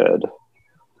she could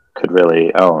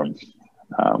really own.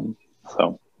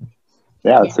 So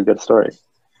yeah, it's a good story.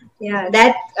 Yeah,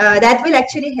 that will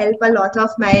actually help a lot of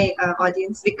my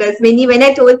audience, because when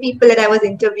I told people that I was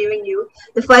interviewing you,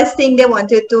 the first thing they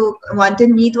wanted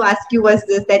me to ask you was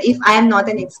this: that if I am not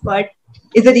an expert,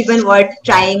 is it even worth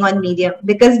trying on Medium?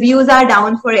 Because views are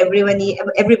down for everybody,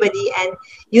 and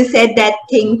you said that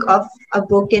think of a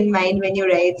book in mind when you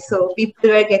write. So people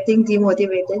were getting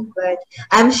demotivated, but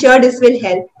I'm sure this will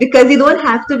help, because you don't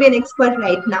have to be an expert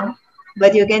right now,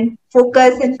 but you can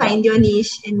focus and find your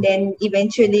niche, and then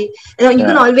eventually you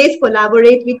can always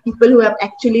collaborate with people who have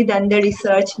actually done the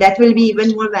research. That will be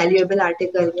even more valuable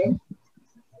article, right?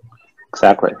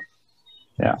 Exactly.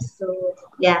 Yeah. So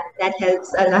yeah, that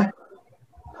helps a lot.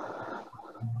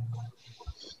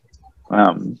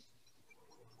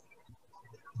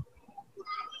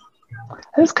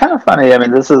 It's kind of funny. I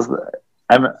mean,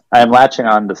 I'm latching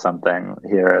on to something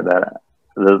here, that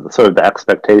the sort of the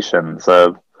expectations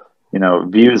of,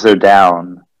 views are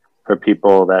down for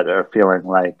people that are feeling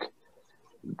like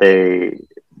they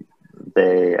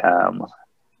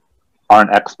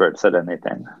aren't experts at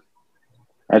anything.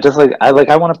 And just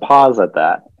I want to pause at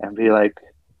that and be like,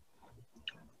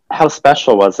 how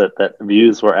special was it that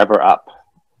views were ever up?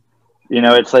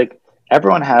 It's like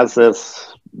everyone has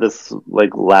this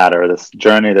like ladder, this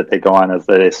journey that they go on, as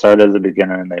they start as a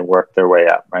beginner and they work their way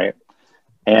up, right?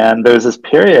 And there's this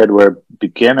period where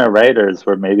beginner writers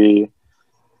it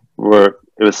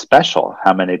was special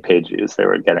how many page views they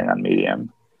were getting on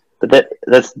Medium. But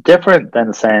that's different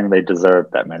than saying they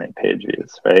deserve that many page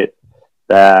views, right?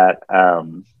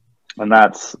 And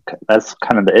that's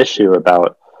kind of the issue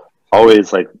about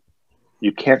always, like,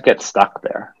 you can't get stuck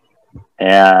there.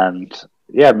 And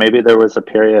yeah, maybe there was a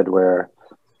period where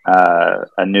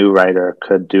a new writer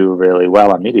could do really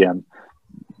well on Medium,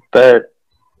 but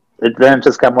then it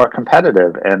just got more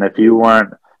competitive. And if you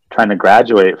weren't trying to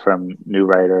graduate from new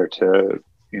writer to,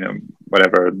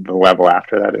 whatever the level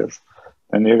after that is,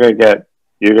 then you're gonna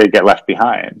get left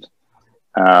behind.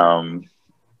 And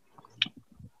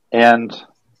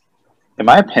in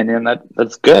my opinion,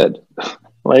 that's good.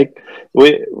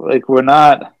 we're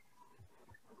not.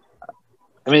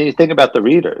 I mean, you think about the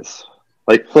readers.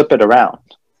 Like, flip it around.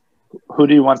 Who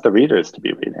do you want the readers to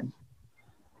be reading?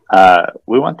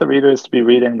 We want the readers to be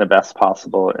reading the best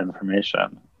possible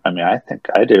information. I mean, I think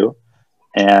I do.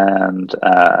 And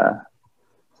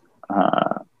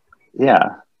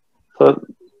yeah. So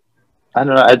I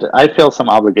don't know. I feel some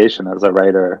obligation as a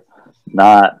writer,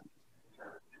 not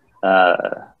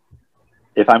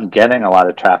if I'm getting a lot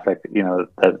of traffic,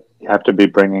 that you have to be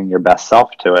bringing your best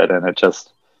self to it. And it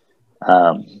just,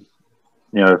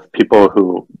 if people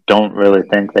who don't really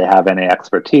think they have any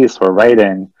expertise for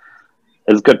writing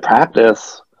is good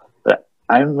practice, but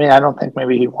I mean, I don't think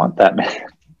maybe you want that.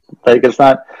 Like, it's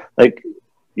not like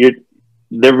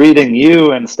they're reading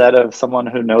you instead of someone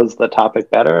who knows the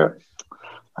topic better.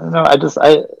 I don't know. I just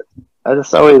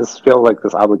always feel like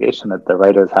this obligation that the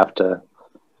writers have to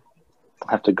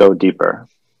go deeper.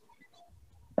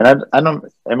 And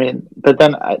but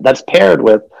then that's paired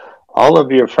with all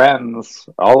of your friends,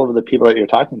 all of the people that you're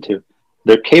talking to,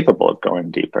 they're capable of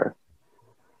going deeper.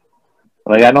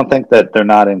 Like, I don't think that they're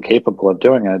not incapable of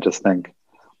doing it. I just think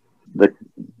that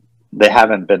they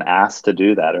haven't been asked to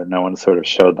do that, or no one sort of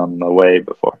showed them the way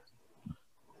before.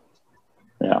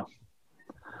 Yeah.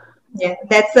 Yeah,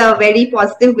 that's a very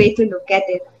positive way to look at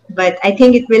it. But I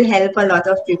think it will help a lot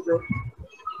of people.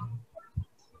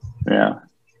 Yeah.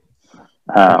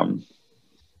 And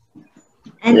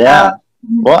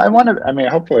well,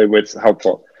 hopefully it's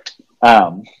helpful.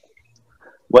 How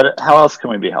else can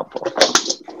we be helpful?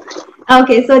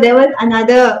 Okay, so there was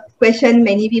another question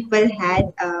many people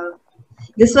had.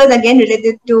 This was again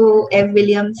related to Ev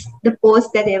Williams, the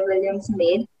post that Ev Williams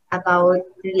made about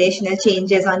relational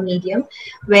changes on Medium,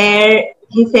 where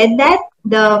he said that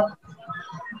the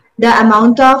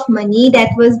amount of money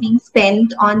that was being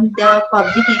spent on the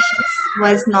publications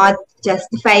was not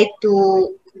justified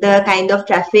to the kind of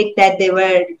traffic that they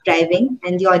were driving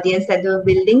and the audience that they were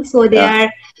building. So they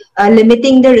are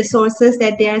limiting the resources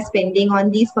that they are spending on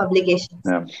these publications.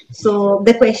 Yeah. So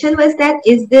the question was that,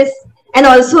 is this, and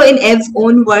also in Ev's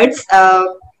own words,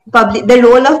 the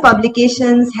role of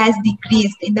publications has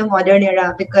decreased in the modern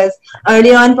era, because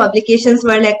early on publications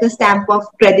were like a stamp of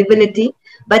credibility,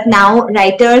 but now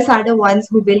writers are the ones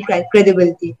who build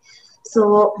credibility.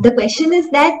 So the question is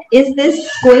that, is this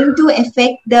going to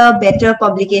affect the better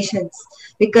publications?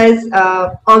 Because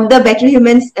of the Better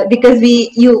Humans, because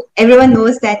everyone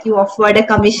knows that you offered a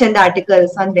commissioned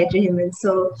articles on Better Humans.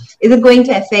 So is it going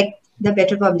to affect the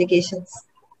better publications?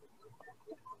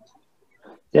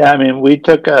 Yeah, I mean, we're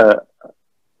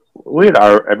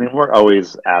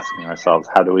always asking ourselves,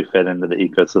 how do we fit into the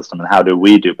ecosystem and how do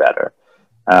we do better?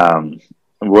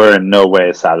 We're in no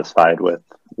way satisfied with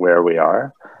where we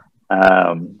are.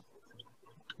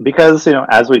 Because,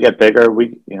 as we get bigger,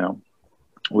 we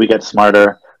get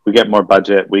smarter, we get more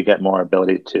budget, we get more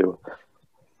ability to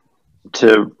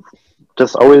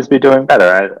just always be doing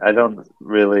better. I don't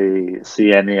really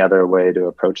see any other way to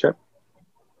approach it.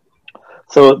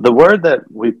 So the word that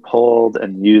we pulled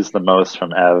and used the most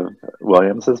from Ev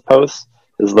Williams's post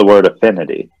is the word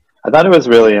affinity. I thought it was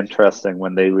really interesting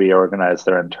when they reorganized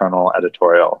their internal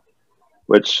editorial,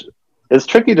 which is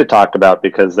tricky to talk about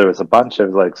because there was a bunch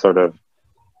of sort of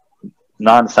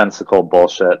nonsensical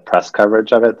bullshit press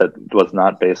coverage of it that was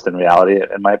not based in reality,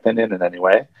 in my opinion, in any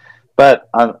way. But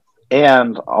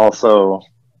and also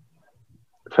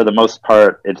for the most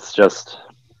part, it's just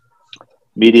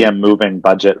Medium moving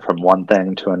budget from one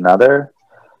thing to another.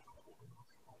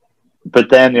 But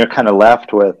then you're kind of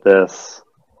left with this,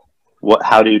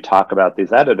 how do you talk about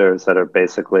these editors that are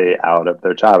basically out of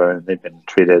their job? I mean, they've been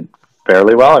treated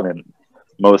fairly well. I mean,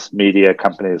 most media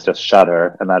companies just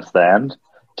shutter and that's the end.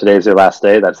 Today's your last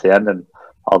day, that's the end. And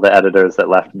all the editors that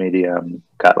left Medium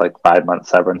got like 5-month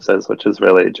severances, which is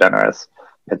really generous,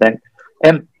 I think.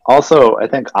 And also, I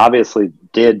think obviously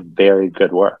did very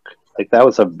good work. Like that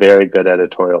was a very good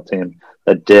editorial team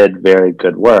that did very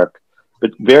good work.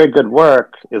 But very good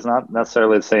work is not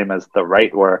necessarily the same as the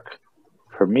right work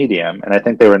for Medium. And I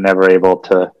think they were never able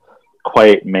to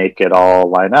quite make it all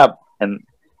line up. And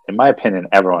in my opinion,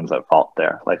 everyone's at fault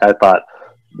there. Like I thought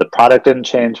the product didn't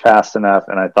change fast enough,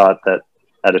 and I thought that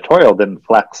editorial didn't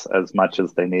flex as much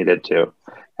as they needed to.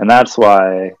 And that's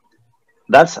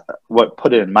what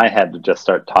put it in my head to just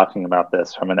start talking about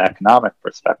this from an economic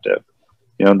perspective.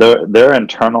 You know, their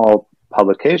internal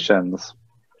publications,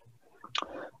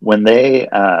 when they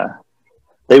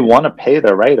want to pay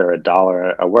their writer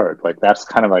 $1 a word, like that's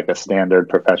kind of like a standard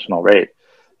professional rate.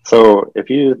 So if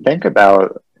you think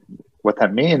about what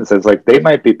that means, is like they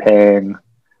might be paying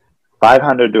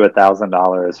 $500 to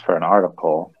 $1,000 for an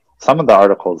article. Some of the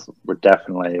articles were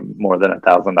definitely more than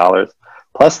 $1,000,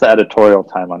 plus the editorial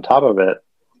time on top of it.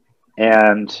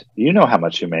 And you know how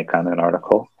much you make on an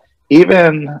article.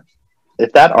 Even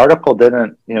if that article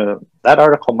didn't, you know, that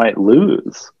article might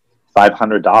lose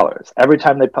 $500 every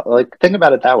time they like. Think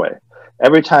about it that way.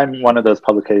 Every time one of those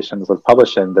publications was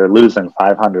publishing, they're losing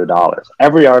 $500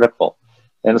 every article.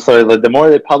 And so like, the more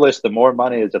they publish, the more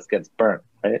money it just gets burnt,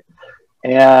 right?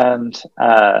 And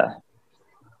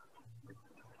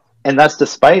that's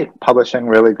despite publishing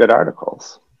really good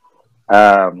articles.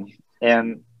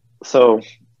 And so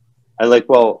I like,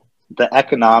 well, the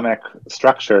economic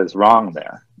structure is wrong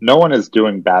there. No one is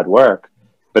doing bad work,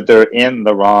 but they're in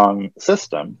the wrong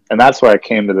system. And that's why I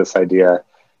came to this idea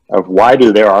of why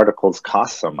do their articles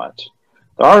cost so much?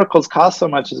 The articles cost so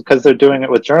much is because they're doing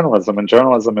it with journalism, and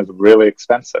journalism is really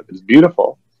expensive. It's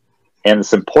beautiful and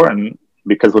it's important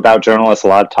because without journalists, a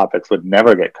lot of topics would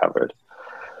never get covered.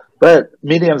 But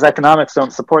Medium's economics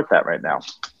don't support that right now.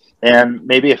 And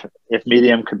maybe if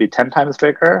Medium could be 10 times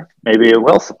bigger, maybe it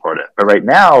will support it. But right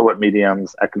now, what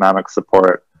Medium's economics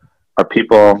support are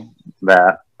people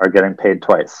that are getting paid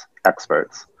twice,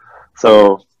 experts.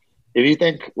 So if you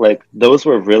think like those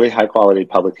were really high quality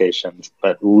publications,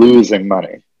 but losing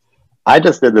money. I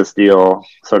just did this deal,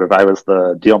 sort of, I was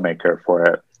the deal maker for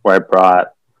it, where I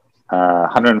brought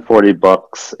 140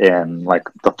 books in, like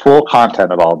the full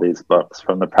content of all these books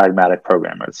from the pragmatic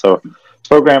programmers. So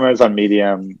programmers on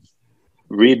Medium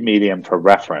read Medium for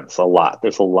reference a lot.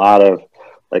 There's a lot of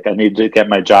like, I need to get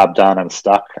my job done. I'm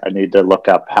stuck. I need to look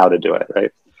up how to do it,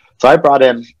 right? So I brought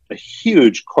in a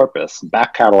huge corpus,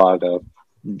 back catalog of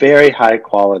very high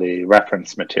quality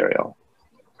reference material,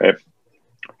 right?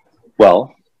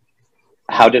 Well,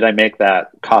 how did I make that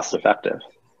cost effective?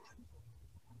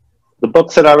 The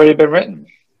books had already been written.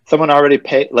 Someone already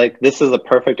paid, like this is a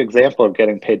perfect example of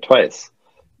getting paid twice,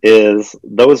 is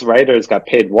those writers got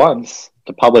paid once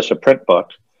to publish a print book,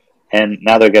 and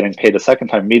now they're getting paid a second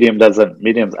time.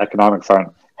 Medium's economics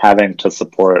aren't having to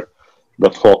support the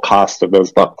full cost of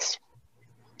those books.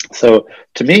 So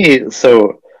to me,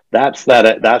 that's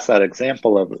that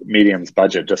example of Medium's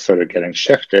budget just sort of getting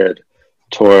shifted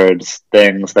towards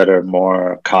things that are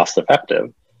more cost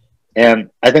effective. And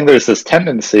I think there's this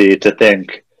tendency to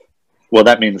think, well,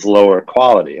 that means lower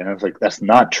quality. And I was like, that's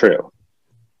not true.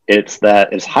 It's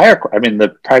that it's higher. I mean, the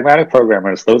pragmatic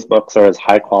programmers, those books are as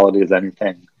high quality as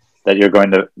anything that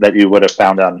you would have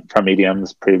found from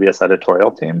Medium's previous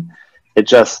editorial team. It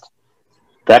just,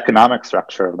 the economic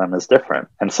structure of them is different.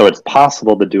 And so it's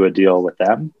possible to do a deal with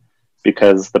them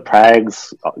because the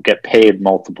prags get paid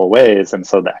multiple ways. And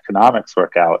so the economics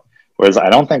work out. Whereas I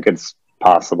don't think it's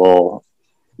possible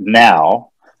now.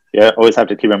 You always have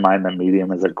to keep in mind that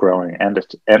Medium is a growing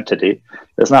entity.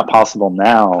 It's not possible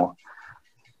now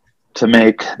to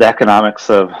make the economics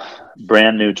of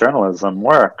brand new journalism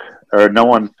work, or no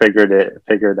one figured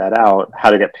that out, how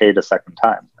to get paid a second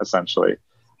time, essentially.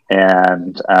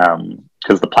 And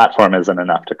because the platform isn't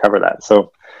enough to cover that.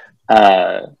 So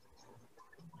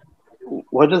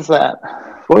what is that?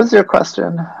 What was your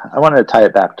question? I wanted to tie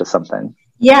it back to something.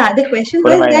 Yeah, the question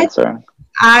was that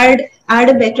are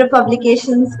the better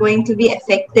publications going to be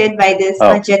affected by this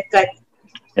budget cut?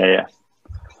 Yeah.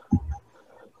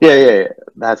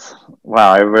 That's,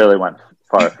 wow, I really went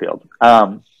far afield.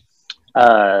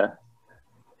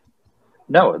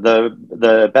 No,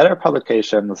 the better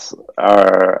publications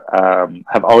are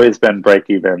have always been break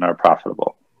even or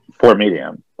profitable. for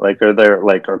Medium, like, or they're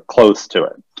like, or close to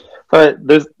it. But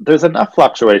there's enough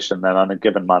fluctuation that on a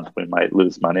given month we might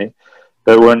lose money,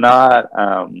 but we're not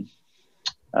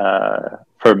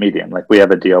for Medium. Like, we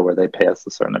have a deal where they pay us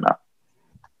a certain amount,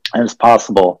 and it's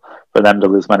possible for them to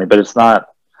lose money, but it's not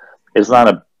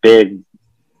a big.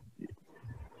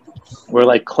 We're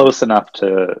like close enough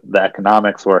to the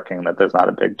economics working that there's not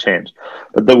a big change.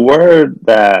 But the word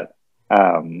that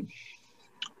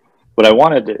what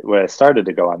I started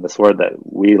to go on, this word that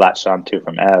we latched onto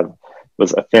from Ev,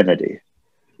 was affinity.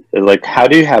 Like, how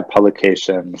do you have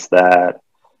publications that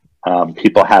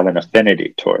people have an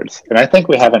affinity towards? And I think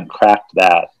we haven't cracked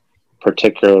that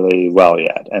particularly well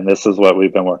yet. And this is what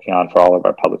we've been working on for all of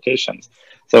our publications.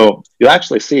 So you'll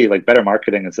actually see, like, Better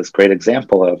Marketing is this great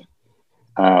example of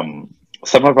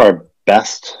some of our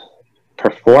best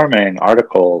performing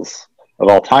articles of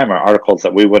all time are articles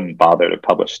that we wouldn't bother to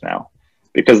publish now,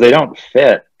 because they don't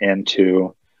fit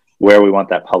into where we want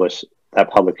that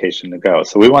publication to go.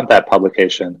 So we want that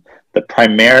publication, the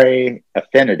primary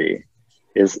affinity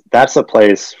is that's a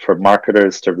place for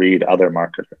marketers to read other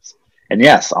marketers. And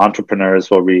yes,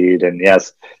 entrepreneurs will read, and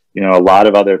yes, you know, a lot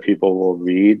of other people will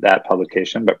read that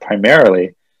publication, but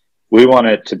primarily we want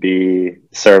it to be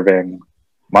serving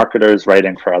marketers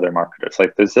writing for other marketers.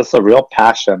 Like, there's just a real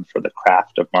passion for the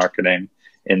craft of marketing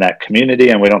in that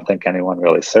community, and we don't think anyone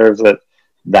really serves it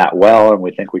that well, and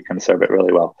we think we can serve it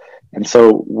really well. And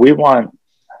so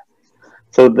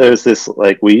there's this,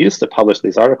 like, we used to publish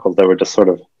these articles that were just sort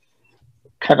of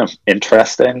kind of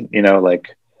interesting, you know,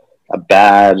 like a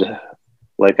bad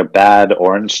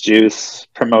orange juice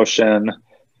promotion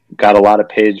got a lot of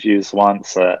page views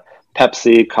once.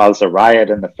 Pepsi caused a riot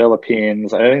in the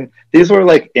Philippines. I mean, these were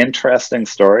like interesting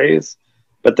stories,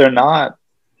 but they're not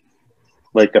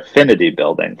like affinity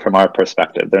building from our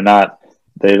perspective. They're not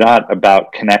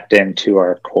about connecting to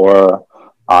our core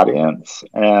audience.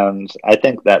 And I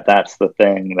think that that's the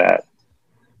thing that,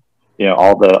 you know,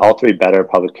 all three Better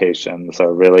publications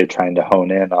are really trying to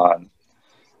hone in on.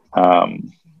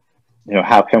 You know,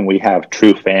 how can we have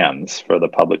true fans for the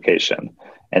publication?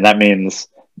 And that means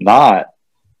not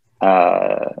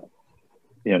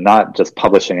just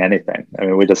publishing anything. I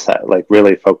mean, we just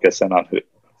really focus in on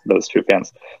those true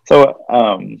fans. So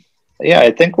yeah,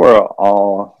 I think we're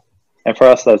all, and for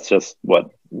us, that's just what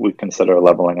we consider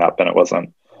leveling up, and it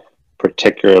wasn't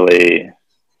particularly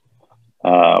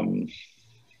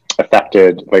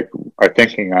affected. Like, our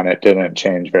thinking on it didn't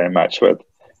change very much with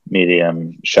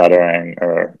Medium shuttering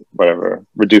or whatever,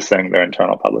 reducing their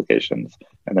internal publications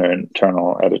and their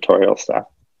internal editorial staff.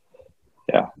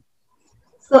 Yeah.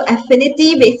 So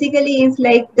affinity basically is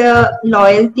like the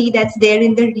loyalty that's there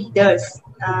in the readers,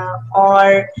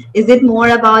 or is it more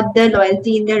about the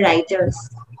loyalty in the writers?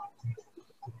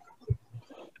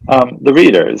 The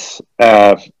readers,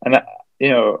 and you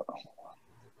know,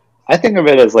 I think of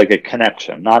it as like a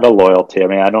connection, not a loyalty. I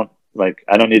mean, I don't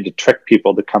need to trick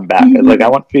people to come back. Mm-hmm. Like, I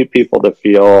want people to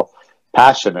feel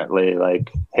passionately like,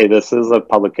 hey, this is a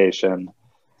publication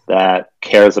that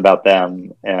cares about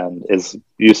them and is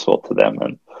useful to them.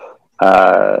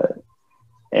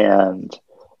 And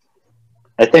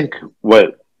I think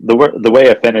the way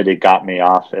affinity got me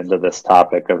off into this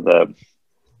topic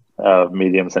of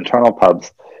Medium's internal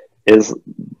pubs is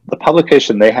the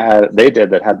publication they did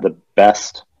that had the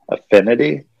best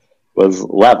affinity was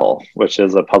Level, which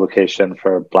is a publication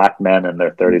for Black men in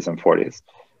their 30s and 40s.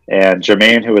 And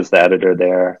Jermaine, who was the editor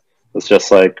there, was just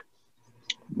like,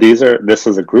 this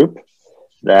is a group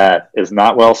that is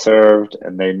not well served,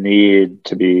 and they need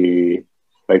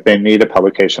a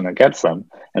publication that gets them.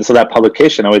 And so that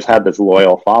publication always had this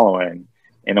loyal following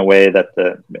in a way that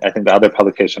I think the other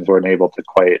publications weren't able to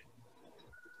quite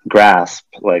grasp,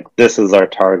 like, this is our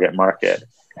target market.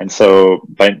 And so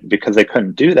because they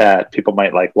couldn't do that, people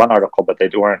might like one article, but they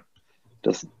weren't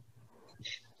just,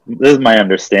 this is my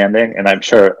understanding, and I'm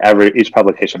sure each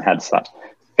publication had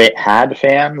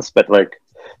fans, but like,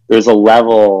 there's a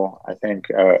level, I think,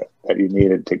 that you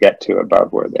needed to get to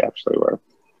above where they actually were. I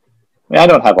mean, I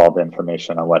don't have all the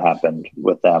information on what happened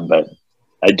with them, but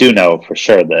I do know for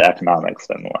sure the economics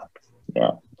didn't work.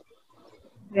 Yeah.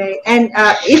 Right. And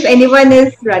if anyone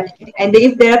is running, and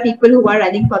if there are people who are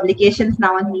running publications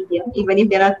now on Medium, even if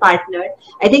they're not partnered,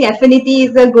 I think affinity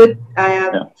is a good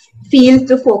field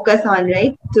to focus on,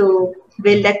 right? To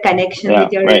build that connection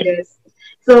with your readers.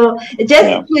 So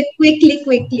just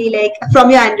quickly, like, from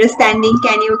your understanding,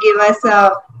 can you give us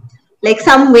like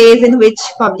some ways in which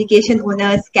publication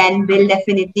owners can build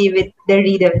affinity with the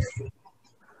readers?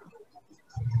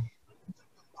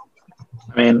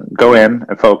 I mean, go in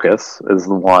and focus is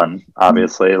the one,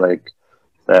 obviously. Like,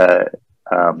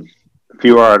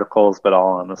 fewer articles, but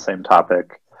all on the same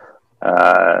topic.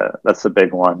 That's a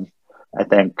big one. I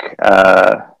think.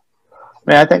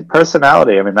 I think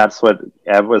personality. I mean, that's what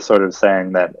Ev was sort of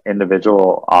saying, that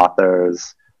individual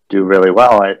authors do really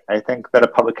well. I think that a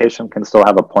publication can still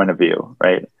have a point of view,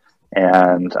 right?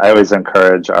 And I always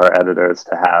encourage our editors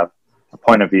to have a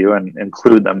point of view and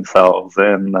include themselves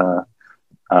in the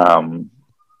kind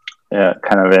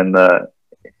of in the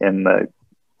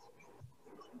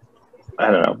I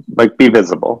don't know, like, be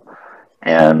visible.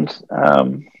 And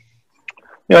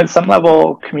at some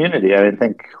level, community. I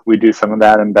think we do some of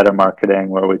that in Better Marketing,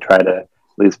 where we try to at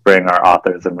least bring our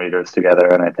authors and readers together.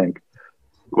 And I think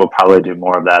we'll probably do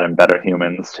more of that in Better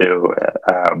Humans too.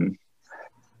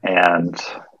 And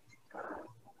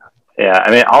yeah,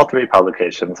 I mean, all three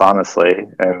publications, honestly.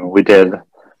 And we did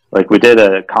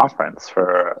a conference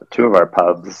for two of our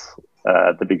pubs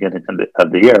at the beginning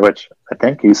of the year, which I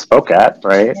think you spoke at,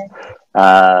 right?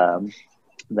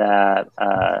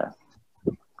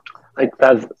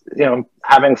 That's,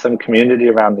 having some community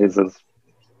around these is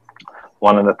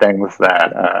one of the things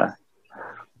that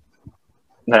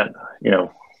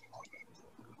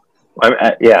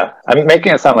I'm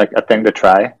making it sound like a thing to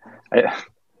try.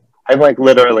 I'm like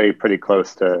literally pretty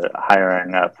close to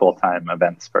hiring a full-time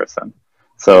events person.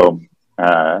 So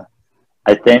I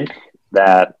think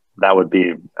that would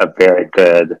be a very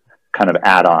good kind of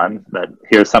add-on, that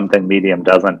here's something Medium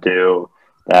doesn't do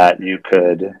that you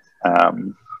could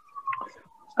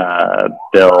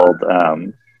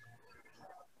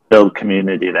build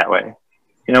community that way.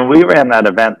 We ran that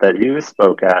event that you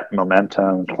spoke at,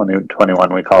 Momentum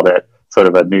 2021. We called it sort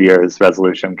of a New Year's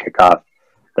resolution kickoff.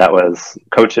 That was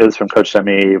coaches from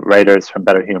Coach.me, writers from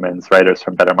Better Humans, writers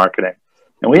from Better Marketing.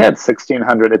 And we had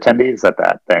 1,600 attendees at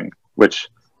that thing, which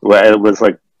it was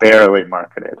like barely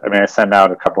marketed. I mean, I sent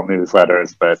out a couple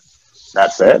newsletters, but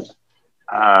that's it.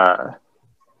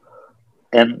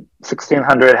 And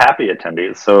 1,600 happy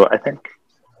attendees. So I think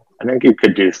you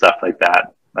could do stuff like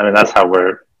that. I mean, that's how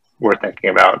we're thinking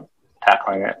about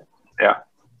tackling it. Yeah.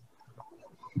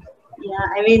 Yeah,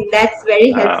 I mean, that's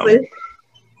very helpful,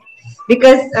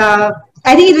 because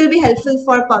I think it will be helpful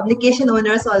for publication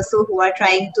owners also who are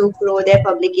trying to grow their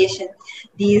publication.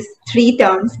 These three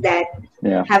terms that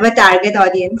have a target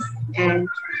audience and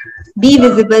be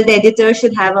visible. The editor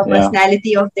should have a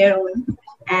personality of their own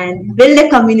and build a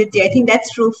community. I think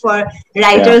that's true for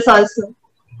writers also.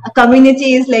 A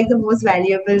community is like the most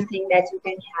valuable thing that you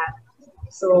can have.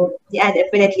 So yeah,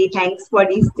 definitely. Thanks for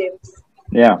these tips.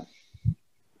 Yeah.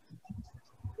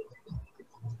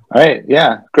 All right.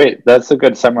 Yeah. Great. That's a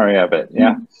good summary of it.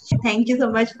 Yeah. Thank you so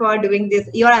much for doing this.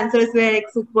 Your answers were like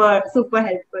super, super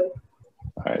helpful.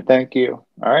 All right. Thank you.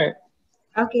 All right.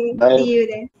 Okay. Bye. See you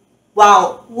then.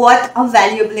 Wow. What a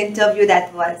valuable interview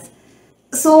that was.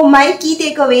 So my key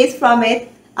takeaways from it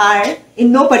are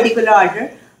in no particular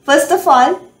order. First of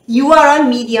all, you are on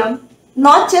Medium,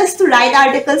 not just to write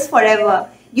articles forever.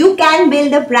 You can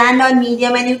build a brand on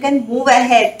Medium and you can move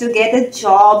ahead to get a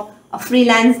job, a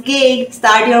freelance gig,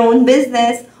 start your own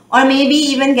business, or maybe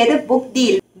even get a book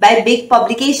deal by big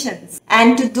publications.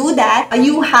 And to do that,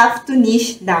 you have to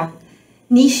niche down.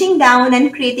 Niching down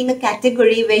and creating a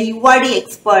category where you are the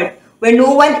expert, where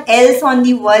no one else on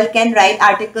the world can write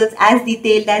articles as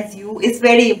detailed as you, is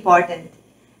very important.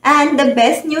 And the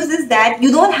best news is that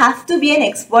you don't have to be an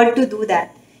expert to do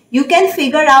that. You can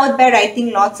figure out by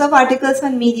writing lots of articles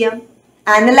on Medium,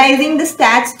 analyzing the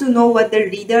stats to know what the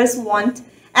readers want,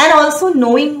 and also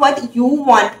knowing what you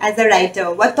want as a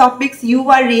writer, what topics you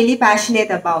are really passionate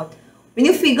about. When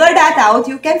you figure that out,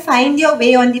 you can find your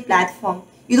way on the platform.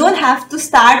 You don't have to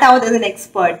start out as an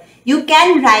expert. You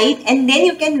can write and then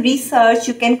you can research,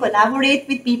 you can collaborate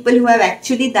with people who have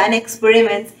actually done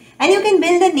experiments, and you can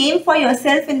build a name for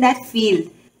yourself in that field.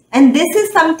 And this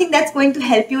is something that's going to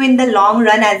help you in the long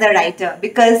run as a writer,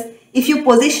 because if you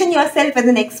position yourself as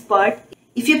an expert,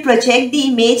 if you project the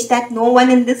image that no one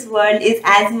in this world is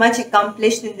as much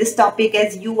accomplished in this topic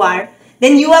as you are,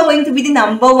 then you are going to be the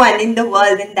number one in the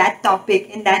world in that topic,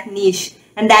 in that niche.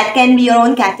 And that can be your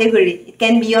own category. It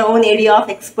can be your own area of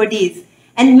expertise.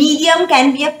 And Medium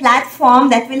can be a platform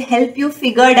that will help you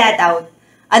figure that out.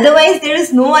 Otherwise, there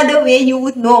is no other way you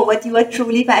would know what you are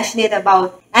truly passionate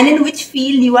about and in which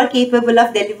field you are capable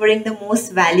of delivering the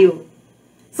most value.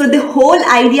 So the whole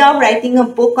idea of writing a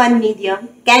book on Medium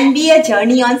can be a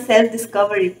journey on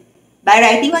self-discovery. By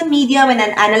writing on Medium and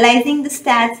analyzing the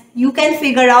stats, you can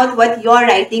figure out what your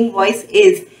writing voice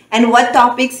is and what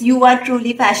topics you are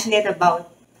truly passionate about.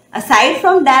 Aside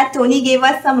from that, Tony gave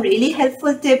us some really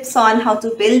helpful tips on how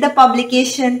to build a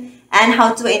publication and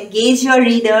how to engage your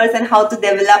readers and how to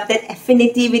develop that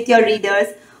affinity with your readers,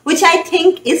 which I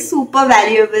think is super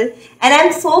valuable. And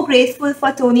I'm so grateful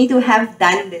for Tony to have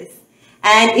done this.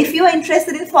 And if you are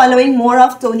interested in following more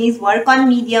of Tony's work on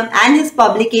Medium and his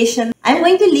publication, I'm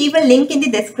going to leave a link in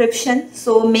the description.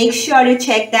 So make sure you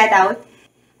check that out.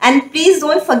 And please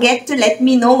don't forget to let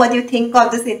me know what you think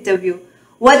of this interview.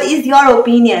 What is your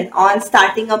opinion on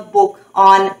starting a book,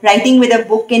 on writing with a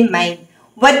book in mind?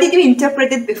 What did you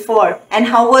interpret it before? And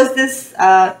how was this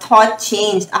thought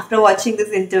changed after watching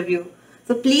this interview?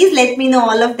 So please let me know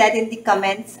all of that in the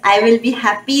comments. I will be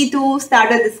happy to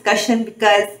start a discussion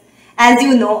because, as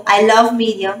you know, I love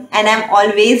Medium and I'm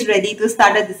always ready to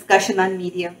start a discussion on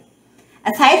Medium.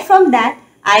 Aside from that,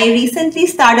 I recently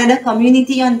started a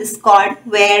community on Discord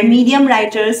where Medium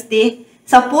writers, they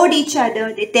support each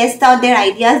other, they test out their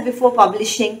ideas before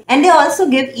publishing, and they also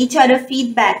give each other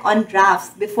feedback on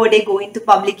drafts before they go into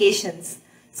publications.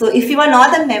 So if you are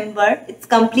not a member, it's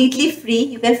completely free.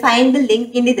 You can find the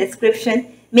link in the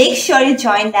description. Make sure you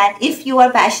join that if you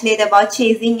are passionate about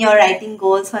chasing your writing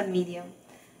goals on Medium.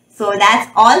 So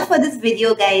that's all for this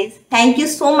video, guys. Thank you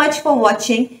so much for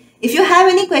watching. If you have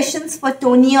any questions for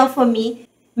Tony or for me,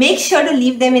 make sure to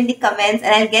leave them in the comments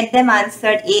and I'll get them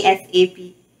answered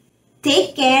ASAP.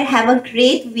 Take care, have a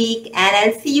great week, and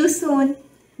I'll see you soon.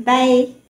 Bye.